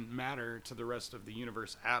doesn't matter to the rest of the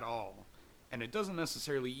universe at all. And it doesn't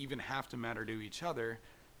necessarily even have to matter to each other,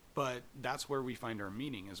 but that's where we find our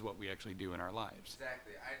meaning, is what we actually do in our lives.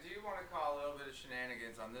 Exactly. I do want to call a little bit of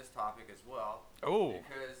shenanigans on this topic as well. Oh.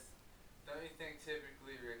 Because don't you think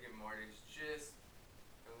typically Rick and Morty is just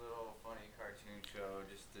a little funny cartoon show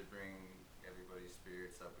just to bring everybody's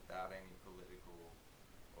spirits up without any political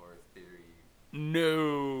or theory?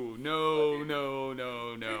 No.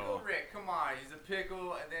 Pickle Rick, come on. He's a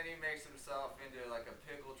pickle, and then he makes himself into like a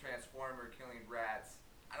pickle transformer killing rats.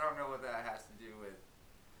 I don't know what that has to do with.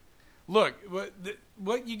 Look,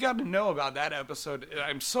 what you got to know about that episode,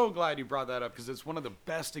 I'm so glad you brought that up, because it's one of the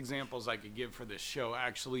best examples I could give for this show,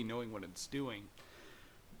 actually knowing what it's doing.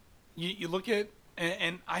 You look at,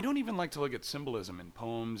 and I don't even like to look at symbolism in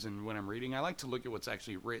poems and when I'm reading. I like to look at what's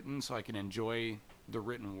actually written so I can enjoy the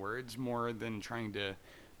written words more than trying to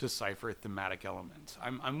decipher thematic elements.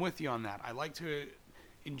 I'm with you on that. I like to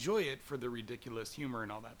enjoy it for the ridiculous humor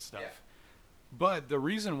and all that stuff. Yeah. But the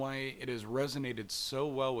reason why it has resonated so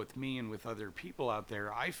well with me and with other people out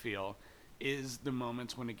there, I feel, is the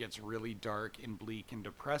moments when it gets really dark and bleak and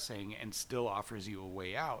depressing and still offers you a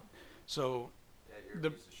way out. So, yeah, you're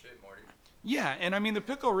a piece of shit, Morty. Yeah, and I mean, the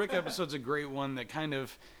Pickle Rick episode's a great one that kind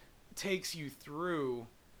of takes you through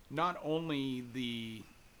not only the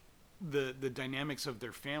dynamics of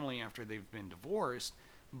their family after they've been divorced,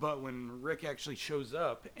 but when Rick actually shows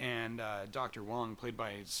up and Dr. Wong, played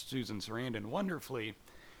by Susan Sarandon wonderfully,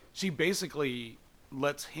 she basically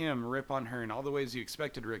lets him rip on her in all the ways you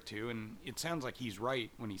expected Rick to, and it sounds like he's right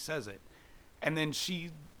when he says it. And then she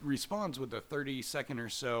responds with a 30-second or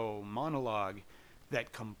so monologue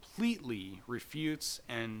that completely refutes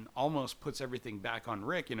and almost puts everything back on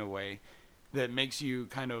Rick in a way that makes you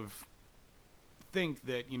kind of think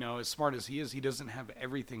that, you know, as smart as he is, he doesn't have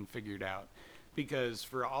everything figured out. Because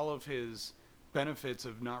for all of his benefits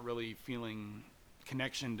of not really feeling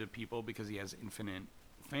connection to people because he has infinite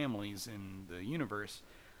families in the universe,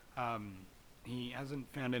 he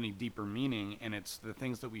hasn't found any deeper meaning, and it's the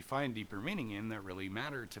things that we find deeper meaning in that really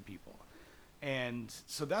matter to people. And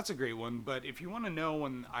so that's a great one. But if you want to know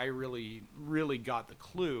when I really, really got the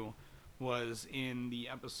clue, was in the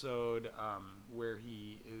episode where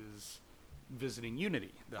he is visiting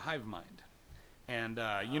Unity, the hive mind. And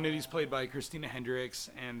Unity's played by Christina Hendricks,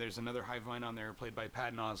 and there's another hive mind on there played by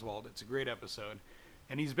Patton Oswalt. It's a great episode.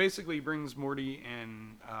 And he's basically brings Morty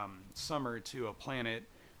and Summer to a planet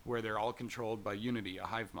where they're all controlled by Unity, a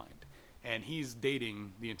hive mind. And he's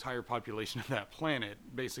dating the entire population of that planet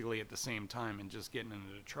basically at the same time and just getting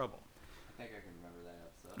into trouble. I think I can remember that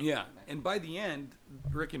episode. Yeah, and by the end,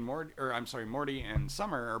 Morty and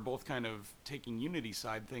Summer are both kind of taking Unity's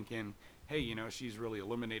side, thinking, hey, you know, she's really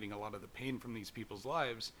eliminating a lot of the pain from these people's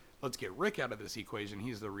lives. Let's get Rick out of this equation.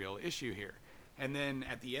 He's the real issue here. And then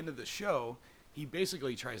at the end of the show, he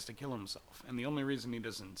basically tries to kill himself. And the only reason he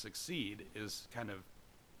doesn't succeed is kind of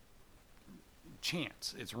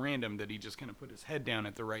chance. It's random that he just kind of put his head down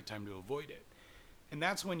at the right time to avoid it. And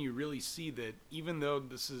that's when you really see that even though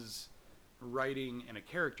this is writing and a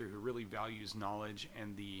character who really values knowledge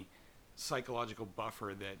and the psychological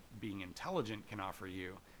buffer that being intelligent can offer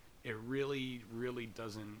you, it really, really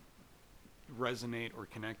doesn't resonate or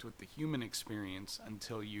connect with the human experience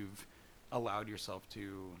until you've allowed yourself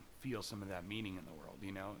to feel some of that meaning in the world.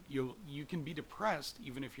 You know, you can be depressed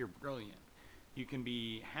even if you're brilliant. You can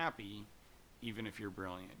be happy even if you're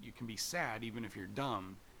brilliant. You can be sad even if you're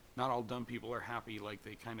dumb. Not all dumb people are happy. Like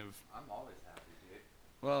they kind of. I'm always happy, dude.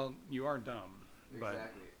 Well, you are dumb.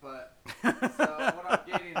 Exactly. But so what I'm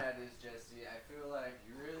getting at is, Jesse, I feel like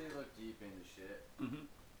you really look deep into shit. Mm-hmm.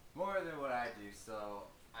 More than what I do. So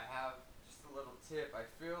I have just a little tip. I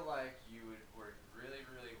feel like you would work really,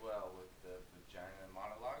 really well with the vagina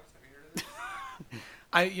monologues. Have you heard of this?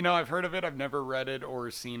 I've heard of it. I've never read it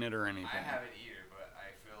or seen it or anything. I haven't either, but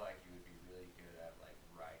I feel like you would be really good at like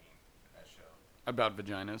writing a show about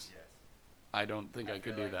vaginas. Yes. I don't think I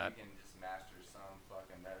could do that. You can just master some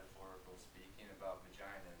fucking metaphorical speaking about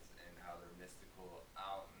vaginas and how they're mystical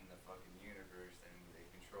out in the fucking universe and they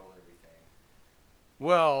control everything.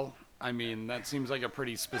 Well, I mean, that seems like a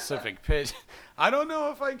pretty specific pitch. I don't know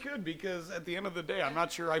if I could, because at the end of the day, I'm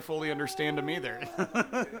not sure I fully understand them either.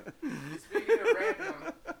 Speaking of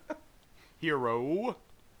random hero.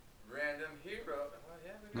 Random hero.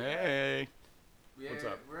 Oh, yeah, hey. What's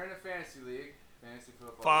up? We're in a fantasy league, fantasy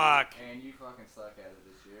football. Fuck. League, and you fucking suck at it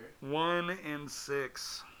this year.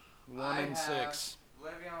 1-6. 1-6.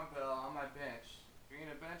 Le'Veon Bell on my bench, being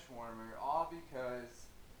a bench warmer, all because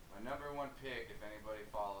my number one pick, if anybody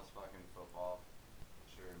follows fucking football, I'm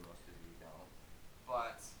sure most of you don't,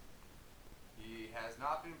 but he has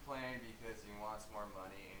not been playing because he wants more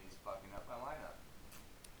money and he's fucking up my lineup.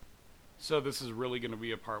 So this is really going to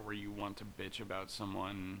be a part where you want to bitch about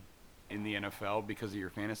someone in the NFL because of your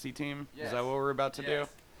fantasy team? Yes. Is that what we're about to do?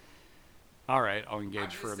 All right, I'll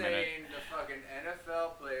engage for a minute. I'm just saying the fucking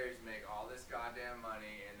NFL players make all this goddamn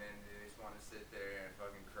money and then they just want to sit there and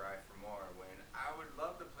fucking cry for more when I would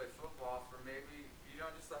love to play football for maybe,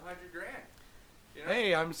 just $100,000. You know?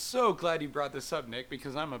 Hey, I'm so glad you brought this up, Nick,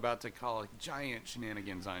 because I'm about to call giant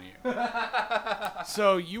shenanigans on you.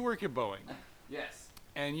 So you work at Boeing. Yes.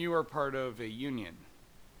 And you are part of a union.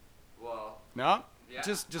 Well. No? Yeah.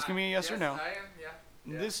 Just give me a yes or no. I am,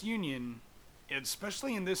 yeah. This union,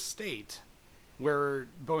 especially in this state, where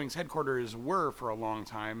Boeing's headquarters were for a long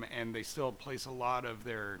time, and they still place a lot of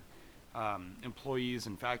their employees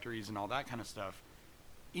and factories and all that kind of stuff,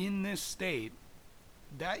 in this state,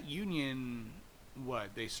 that union,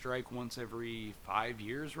 they strike once every 5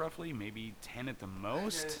 years roughly, maybe 10 at the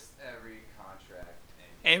most? Just every contract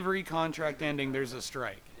ending. Every contract ending, there's a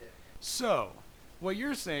strike. Yeah. So, what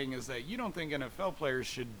you're saying is that you don't think NFL players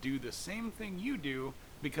should do the same thing you do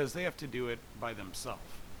because they have to do it by themselves.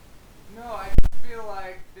 No, I feel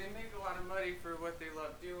like they make a lot of money for what they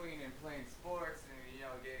love doing and playing sports and,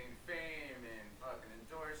 getting fame and fucking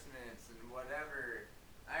endorsements and whatever.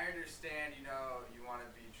 I understand, you want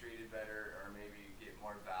to be treated better or maybe get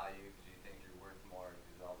more value because you think you're worth more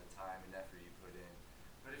because of all the time and effort you put in.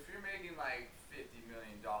 But if you're making like $50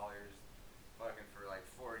 million fucking for like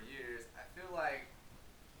 4 years, I feel like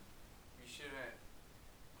you shouldn't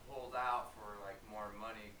hold out for like more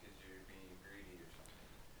money because you're being greedy or something.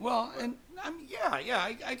 Well, and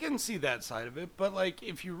I can see that side of it. But like,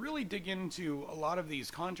 if you really dig into a lot of these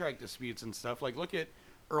contract disputes and stuff, like look at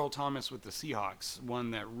Earl Thomas with the Seahawks,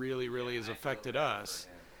 one that really has affected us.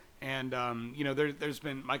 And there's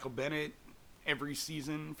been Michael Bennett every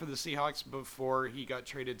season for the Seahawks before he got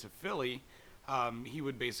traded to Philly. He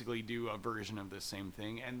would basically do a version of the same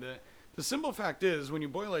thing. And the simple fact is, when you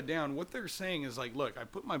boil it down, what they're saying is like, look, I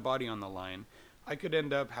put my body on the line. I could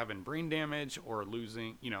end up having brain damage or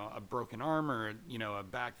losing, a broken arm or, a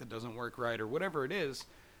back that doesn't work right or whatever it is.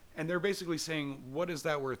 And they're basically saying, what is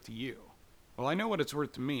that worth to you? Well, I know what it's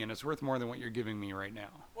worth to me, and it's worth more than what you're giving me right now.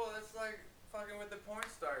 Well, it's like fucking with the porn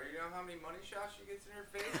star. You know how many money shots she gets in her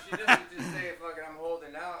face? She doesn't just say, fucking, I'm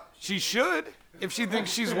holding out. She should. If she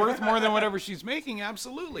thinks she's worth more than whatever she's making,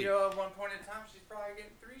 absolutely. At one point in time, she's probably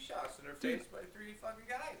getting 3 shots in her face by 3 fucking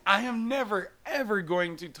guys. I am never, ever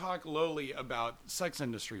going to talk lowly about sex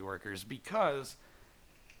industry workers because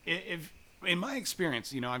if in my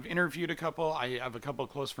experience, I've interviewed a couple. I have a couple of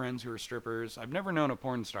close friends who are strippers. I've never known a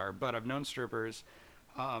porn star, but I've known strippers.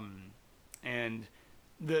 And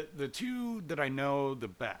the two that I know the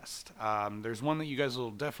best, there's one that you guys will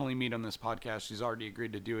definitely meet on this podcast. She's already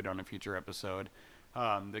agreed to do it on a future episode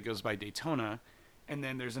that goes by Daytona. And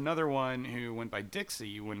then there's another one who went by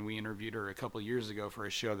Dixie when we interviewed her a couple of years ago for a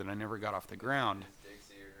show that I never got off the ground. Is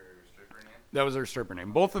Dixie her stripper name? That was her stripper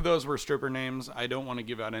name. Both of those were stripper names. I don't want to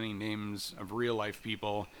give out any names of real life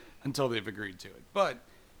people until they've agreed to it. But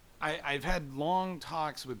I've had long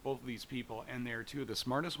talks with both of these people, and they're two of the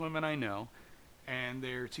smartest women I know. And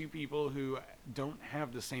they're two people who don't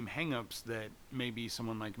have the same hang-ups that maybe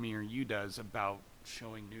someone like me or you does about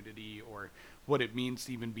showing nudity or what it means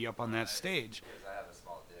to even be up on that stage. Because I have a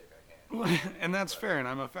small dick, I can't. And that's fair, and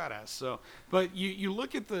I'm a fat ass. So, but you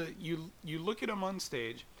look at you look at them on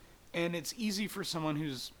stage, and it's easy for someone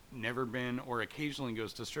who's never been or occasionally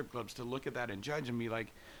goes to strip clubs to look at that and judge and be like,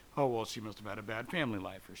 oh, well, she must have had a bad family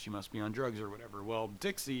life, or she must be on drugs or whatever. Well,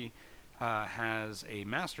 Dixie has a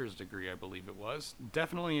master's degree, I believe it was.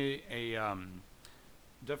 Definitely a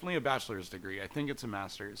bachelor's degree. I think it's a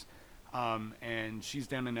master's. And she's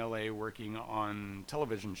down in LA working on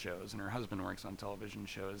television shows, and her husband works on television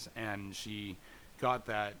shows, and she got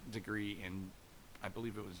that degree in, I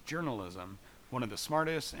believe it was journalism, one of the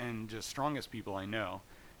smartest and just strongest people I know.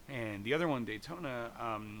 And the other one, Daytona,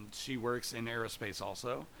 she works in aerospace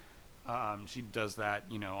also. She does that,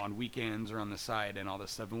 on weekends or on the side and all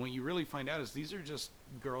this stuff. And what you really find out is these are just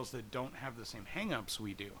girls that don't have the same hang-ups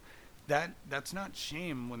we do. That's not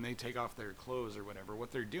shame when they take off their clothes or whatever.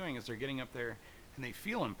 What they're doing is they're getting up there and they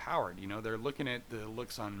feel empowered. They're looking at the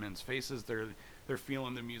looks on men's faces. They're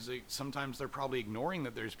feeling the music. Sometimes they're probably ignoring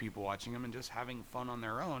that there's people watching them and just having fun on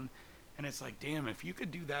their own. And it's like, damn, if you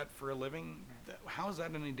could do that for a living, how is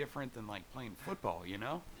that any different than like playing football, Yeah,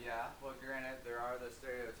 well, granted, there are the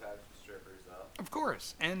stereotypes of strippers, though. Of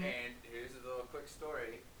course. And here's a little quick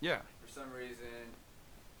story. Yeah. For some reason,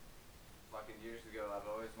 fucking years ago, I've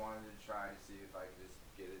always wanted to try to see if I could just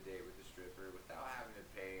get a date with a stripper without having to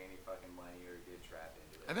pay any fucking money or get trapped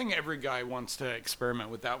into it. I think every guy wants to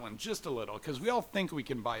experiment with that one just a little, because we all think we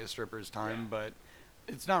can buy a stripper's time, but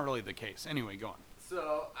it's not really the case. Anyway, go on.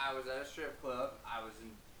 So, I was at a strip club. I was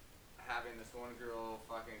having this one girl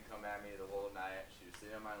fucking come at me the whole night. She was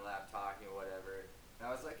sitting on my lap talking, whatever. And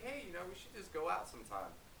I was like, hey, we should just go out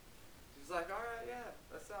sometime. She's like, alright, yeah,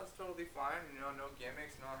 that sounds totally fine. No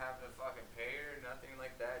gimmicks, no having to fucking pay her, nothing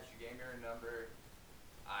like that. She gave me her number.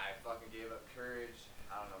 I fucking gave up courage.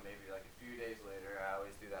 I don't know, maybe like a few days later. I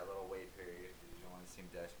always do that little wait period because you don't want to seem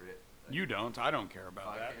desperate. Like, you don't. I don't care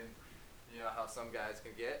about that. You know how some guys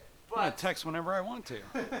can get. I'm going to text whenever I want to.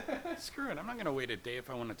 Screw it. I'm not going to wait a day if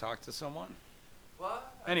I want to talk to someone.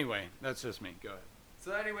 What? Anyway, that's just me. Go ahead.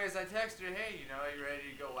 So anyways, I text her, hey, you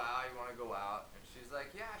ready to go out? You want to go out? And she's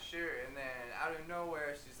like, yeah, sure. And then out of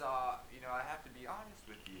nowhere, she's all, I have to be honest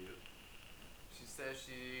with you. She says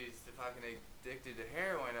she's fucking addicted to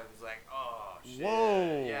heroin. I was like, oh, shit.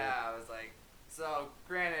 Whoa. Yeah, I was like, so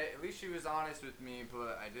granted, at least she was honest with me,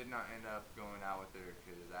 but I did not end up going out with her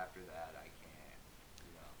because after that, I can't.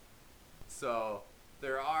 So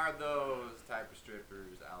there are those type of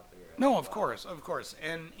strippers out there. No, of course.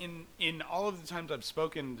 And in all of the times I've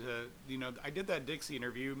spoken to, I did that Dixie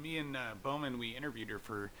interview. Me and Bowman, we interviewed her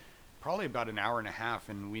for probably about an hour and a half,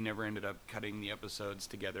 and we never ended up cutting the episodes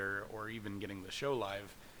together or even getting the show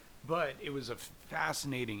live. But it was a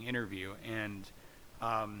fascinating interview, and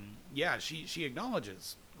she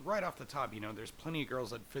acknowledges right off the top, there's plenty of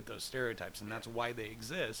girls that fit those stereotypes, and that's why they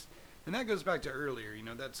exist. And that goes back to earlier,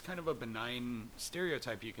 that's kind of a benign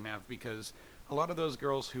stereotype you can have, because a lot of those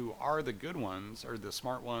girls who are the good ones or the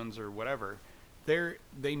smart ones or whatever,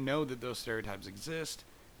 they know that those stereotypes exist.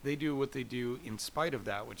 They do what they do in spite of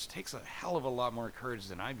that, which takes a hell of a lot more courage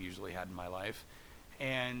than I've usually had in my life.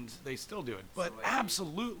 And they still do it. But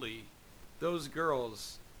absolutely, those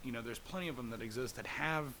girls, there's plenty of them that exist that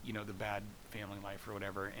have, the bad family life or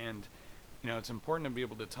whatever. And, it's important to be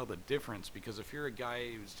able to tell the difference, because if you're a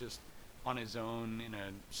guy who's just on his own in a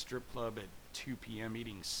strip club at 2 p.m.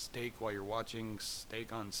 eating steak while you're watching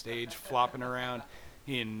Steak on Stage flopping around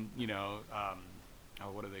in,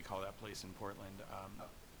 what do they call that place in Portland?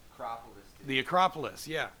 Acropolis. The Acropolis,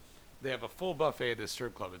 yeah. They have a full buffet at this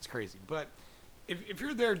strip club. It's crazy. But if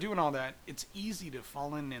you're there doing all that, it's easy to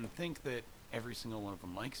fall in and think that every single one of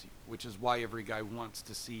them likes you, which is why every guy wants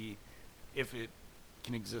to see if it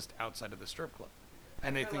can exist outside of the strip club.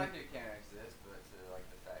 And they think like it can't exist, but to like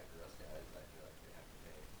the fact that us guys, I feel like they have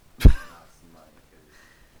to pay. Not some money,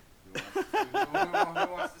 because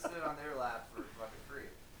who wants to sit on their lap for fucking free?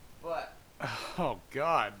 But oh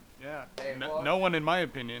God, yeah. Hey, no one, in my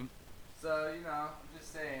opinion. So I'm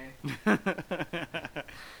just saying.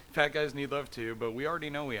 Fat guys need love too, but we already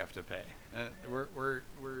know we have to pay. We're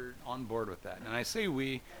on board with that. And I say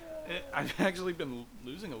we. I've actually been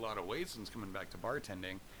losing a lot of weight since coming back to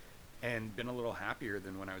bartending, and been a little happier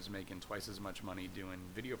than when I was making twice as much money doing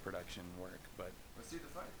video production work. But see, the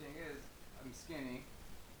funny thing is, I'm skinny.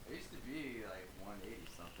 I used to be like 180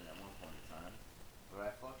 something at one point in time, but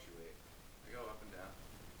I fluctuate. I go up and down.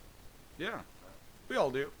 Yeah, we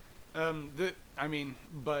all do.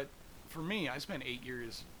 But for me, I spent 8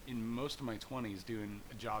 years in most of my 20s doing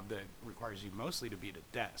a job that requires you mostly to be at a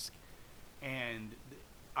desk. And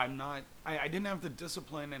I didn't have the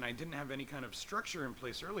discipline, and I didn't have any kind of structure in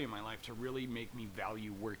place early in my life to really make me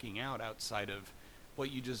value working out outside of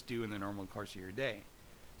what you just do in the normal course of your day.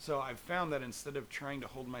 So I've found that instead of trying to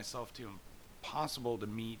hold myself to impossible to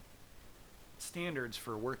meet standards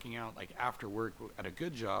for working out like after work at a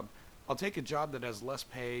good job, I'll take a job that has less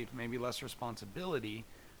pay, maybe less responsibility,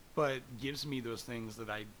 but gives me those things that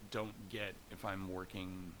I don't get if I'm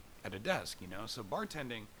working at a desk, you know? So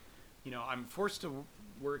bartending, you know, I'm forced to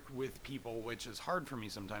work with people, which is hard for me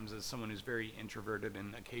sometimes as someone who's very introverted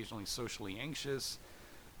and occasionally socially anxious.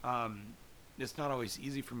 It's not always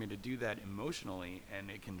easy for me to do that emotionally,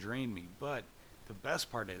 and it can drain me. But the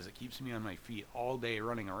best part is it keeps me on my feet all day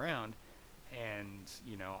running around, and,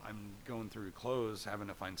 you know, I'm going through clothes, having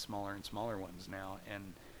to find smaller and smaller ones now,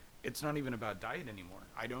 and it's not even about diet anymore.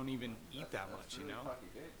 I don't even eat that much, really, you know? That's fucking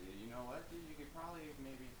good, dude. You know what, dude? You could probably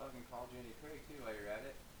maybe fucking call Jenny Craig, too, while you're at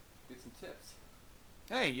it. Get some tips.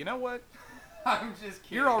 Hey, you know what? I'm just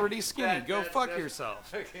kidding. You're already skinny. Go fuck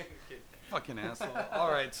yourself. Okay. Fucking asshole.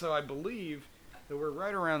 All right, so I believe that we're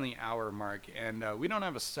right around the hour mark, and we don't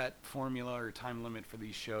have a set formula or time limit for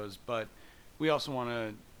these shows, but we also want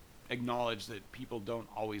to acknowledge that people don't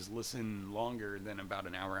always listen longer than about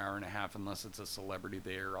an hour, hour and a half, unless it's a celebrity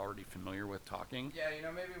they are already familiar with talking. Yeah, you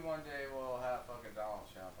know, maybe one day we'll have fucking Donald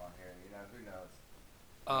Trump on here. You know, who knows?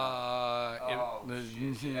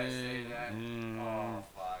 Should I say that? Oh,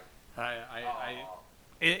 fuck.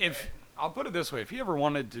 If I'll put it this way, if he ever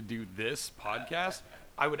wanted to do this podcast,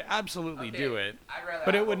 I would absolutely do it,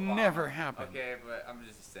 but it would never happen. Okay, but I'm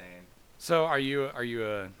just saying. So are you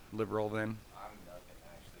a liberal then? I'm nothing,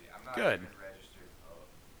 actually. I'm not Good. even registered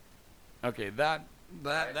to vote. Okay,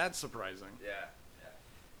 that's surprising. Yeah.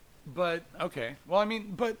 But okay, well, I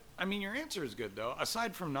mean, your answer is good though.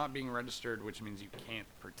 Aside from not being registered, which means you can't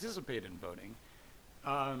participate in voting,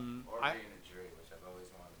 Or being a jury, which I've always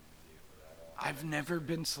wanted to do, but I've never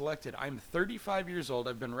been selected. I'm 35 years old.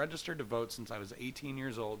 I've been registered to vote since I was 18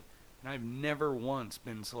 years old, and I've never once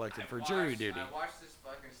been selected for jury duty. I watched this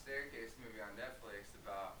fucking Staircase movie on Netflix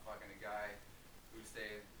about fucking a guy who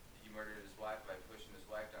said he murdered his wife by pushing his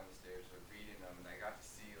wife down the stairs or beating him, and I got to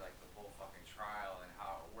see like the whole fucking trial and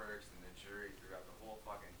how it works and the jury throughout the whole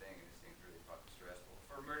fucking thing, and it seemed really fucking stressful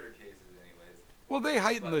for murder cases, anyways. Well, they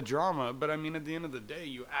heighten the drama, but I mean, at the end of the day,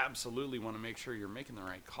 you absolutely want to make sure you're making the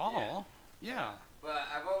right call. Yeah. But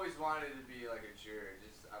I've always wanted to be like a juror.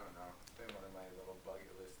 Just, I don't know. It's been one of my little bucket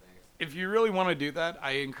list things. If you really want to do that,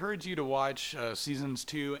 I encourage you to watch seasons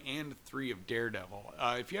 2 and 3 of Daredevil.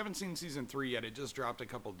 If you haven't seen season 3 yet, it just dropped a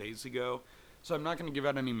couple days ago. So I'm not going to give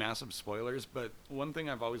out any massive spoilers, but one thing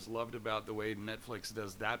I've always loved about the way Netflix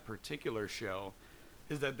does that particular show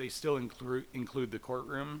is that they still include the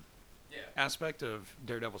courtroom aspect of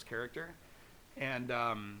Daredevil's character. And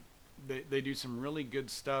they do some really good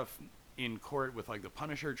stuff in court with like the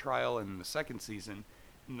Punisher trial in the second season.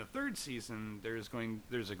 In the third season,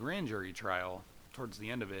 there's a grand jury trial towards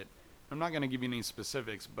the end of it. I'm not going to give you any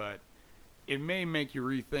specifics, but it may make you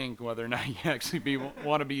rethink whether or not you actually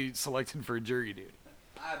want to be selected for jury duty.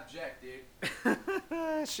 I object,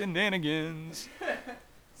 dude. Shenanigans.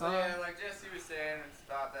 So yeah, like Jesse was saying, it's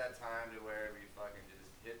about that time to where we fucking just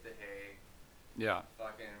hit the hay. Yeah.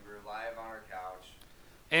 Fucking, we're live on our couch.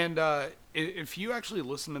 And if you actually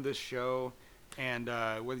listen to this show, and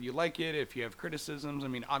whether you like it, if you have criticisms, I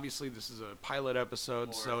mean, obviously this is a pilot episode,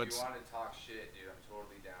 or so if it's... you want to talk shit, dude, I'm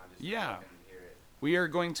totally down. Just yeah. fucking hear it. We are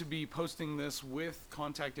going to be posting this with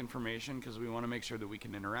contact information because we want to make sure that we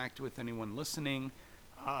can interact with anyone listening.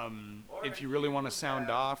 If you really want to sound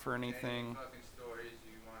off or anything. Any fucking stories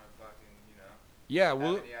you want to fucking, you know, Yeah, have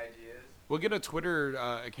any ideas? We'll get a Twitter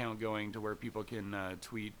account going to where people can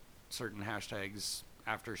tweet certain hashtags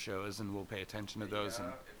after shows, and we'll pay attention to those. You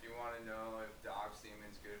know, and if you want to know if dog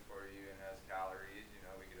semen's good for you and has calories, you know,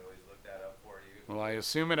 we could always look that up for you. well, I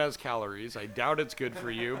assume it has calories. I doubt it's good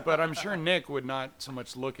for you, but I'm sure Nick would not so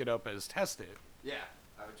much look it up as test it. Yeah,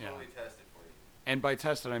 I would totally test it for you. And by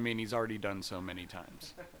test it, I mean he's already done so many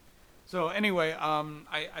times. So anyway,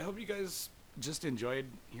 I hope you guys just enjoyed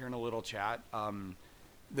hearing a little chat.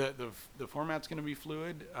 The format's going to be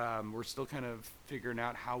fluid. We're still kind of figuring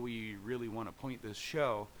out how we really want to point this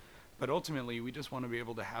show. But ultimately, we just want to be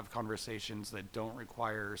able to have conversations that don't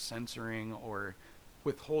require censoring or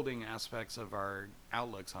withholding aspects of our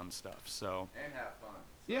outlooks on stuff. So And have fun.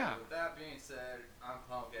 So yeah. With that being said, I'm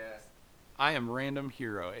Punk Ass. I am Random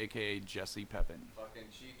Hero, a.k.a. Jesse Pepin. Fucking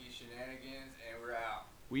cheeky shenanigans, and we're out.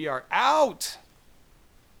 We are out!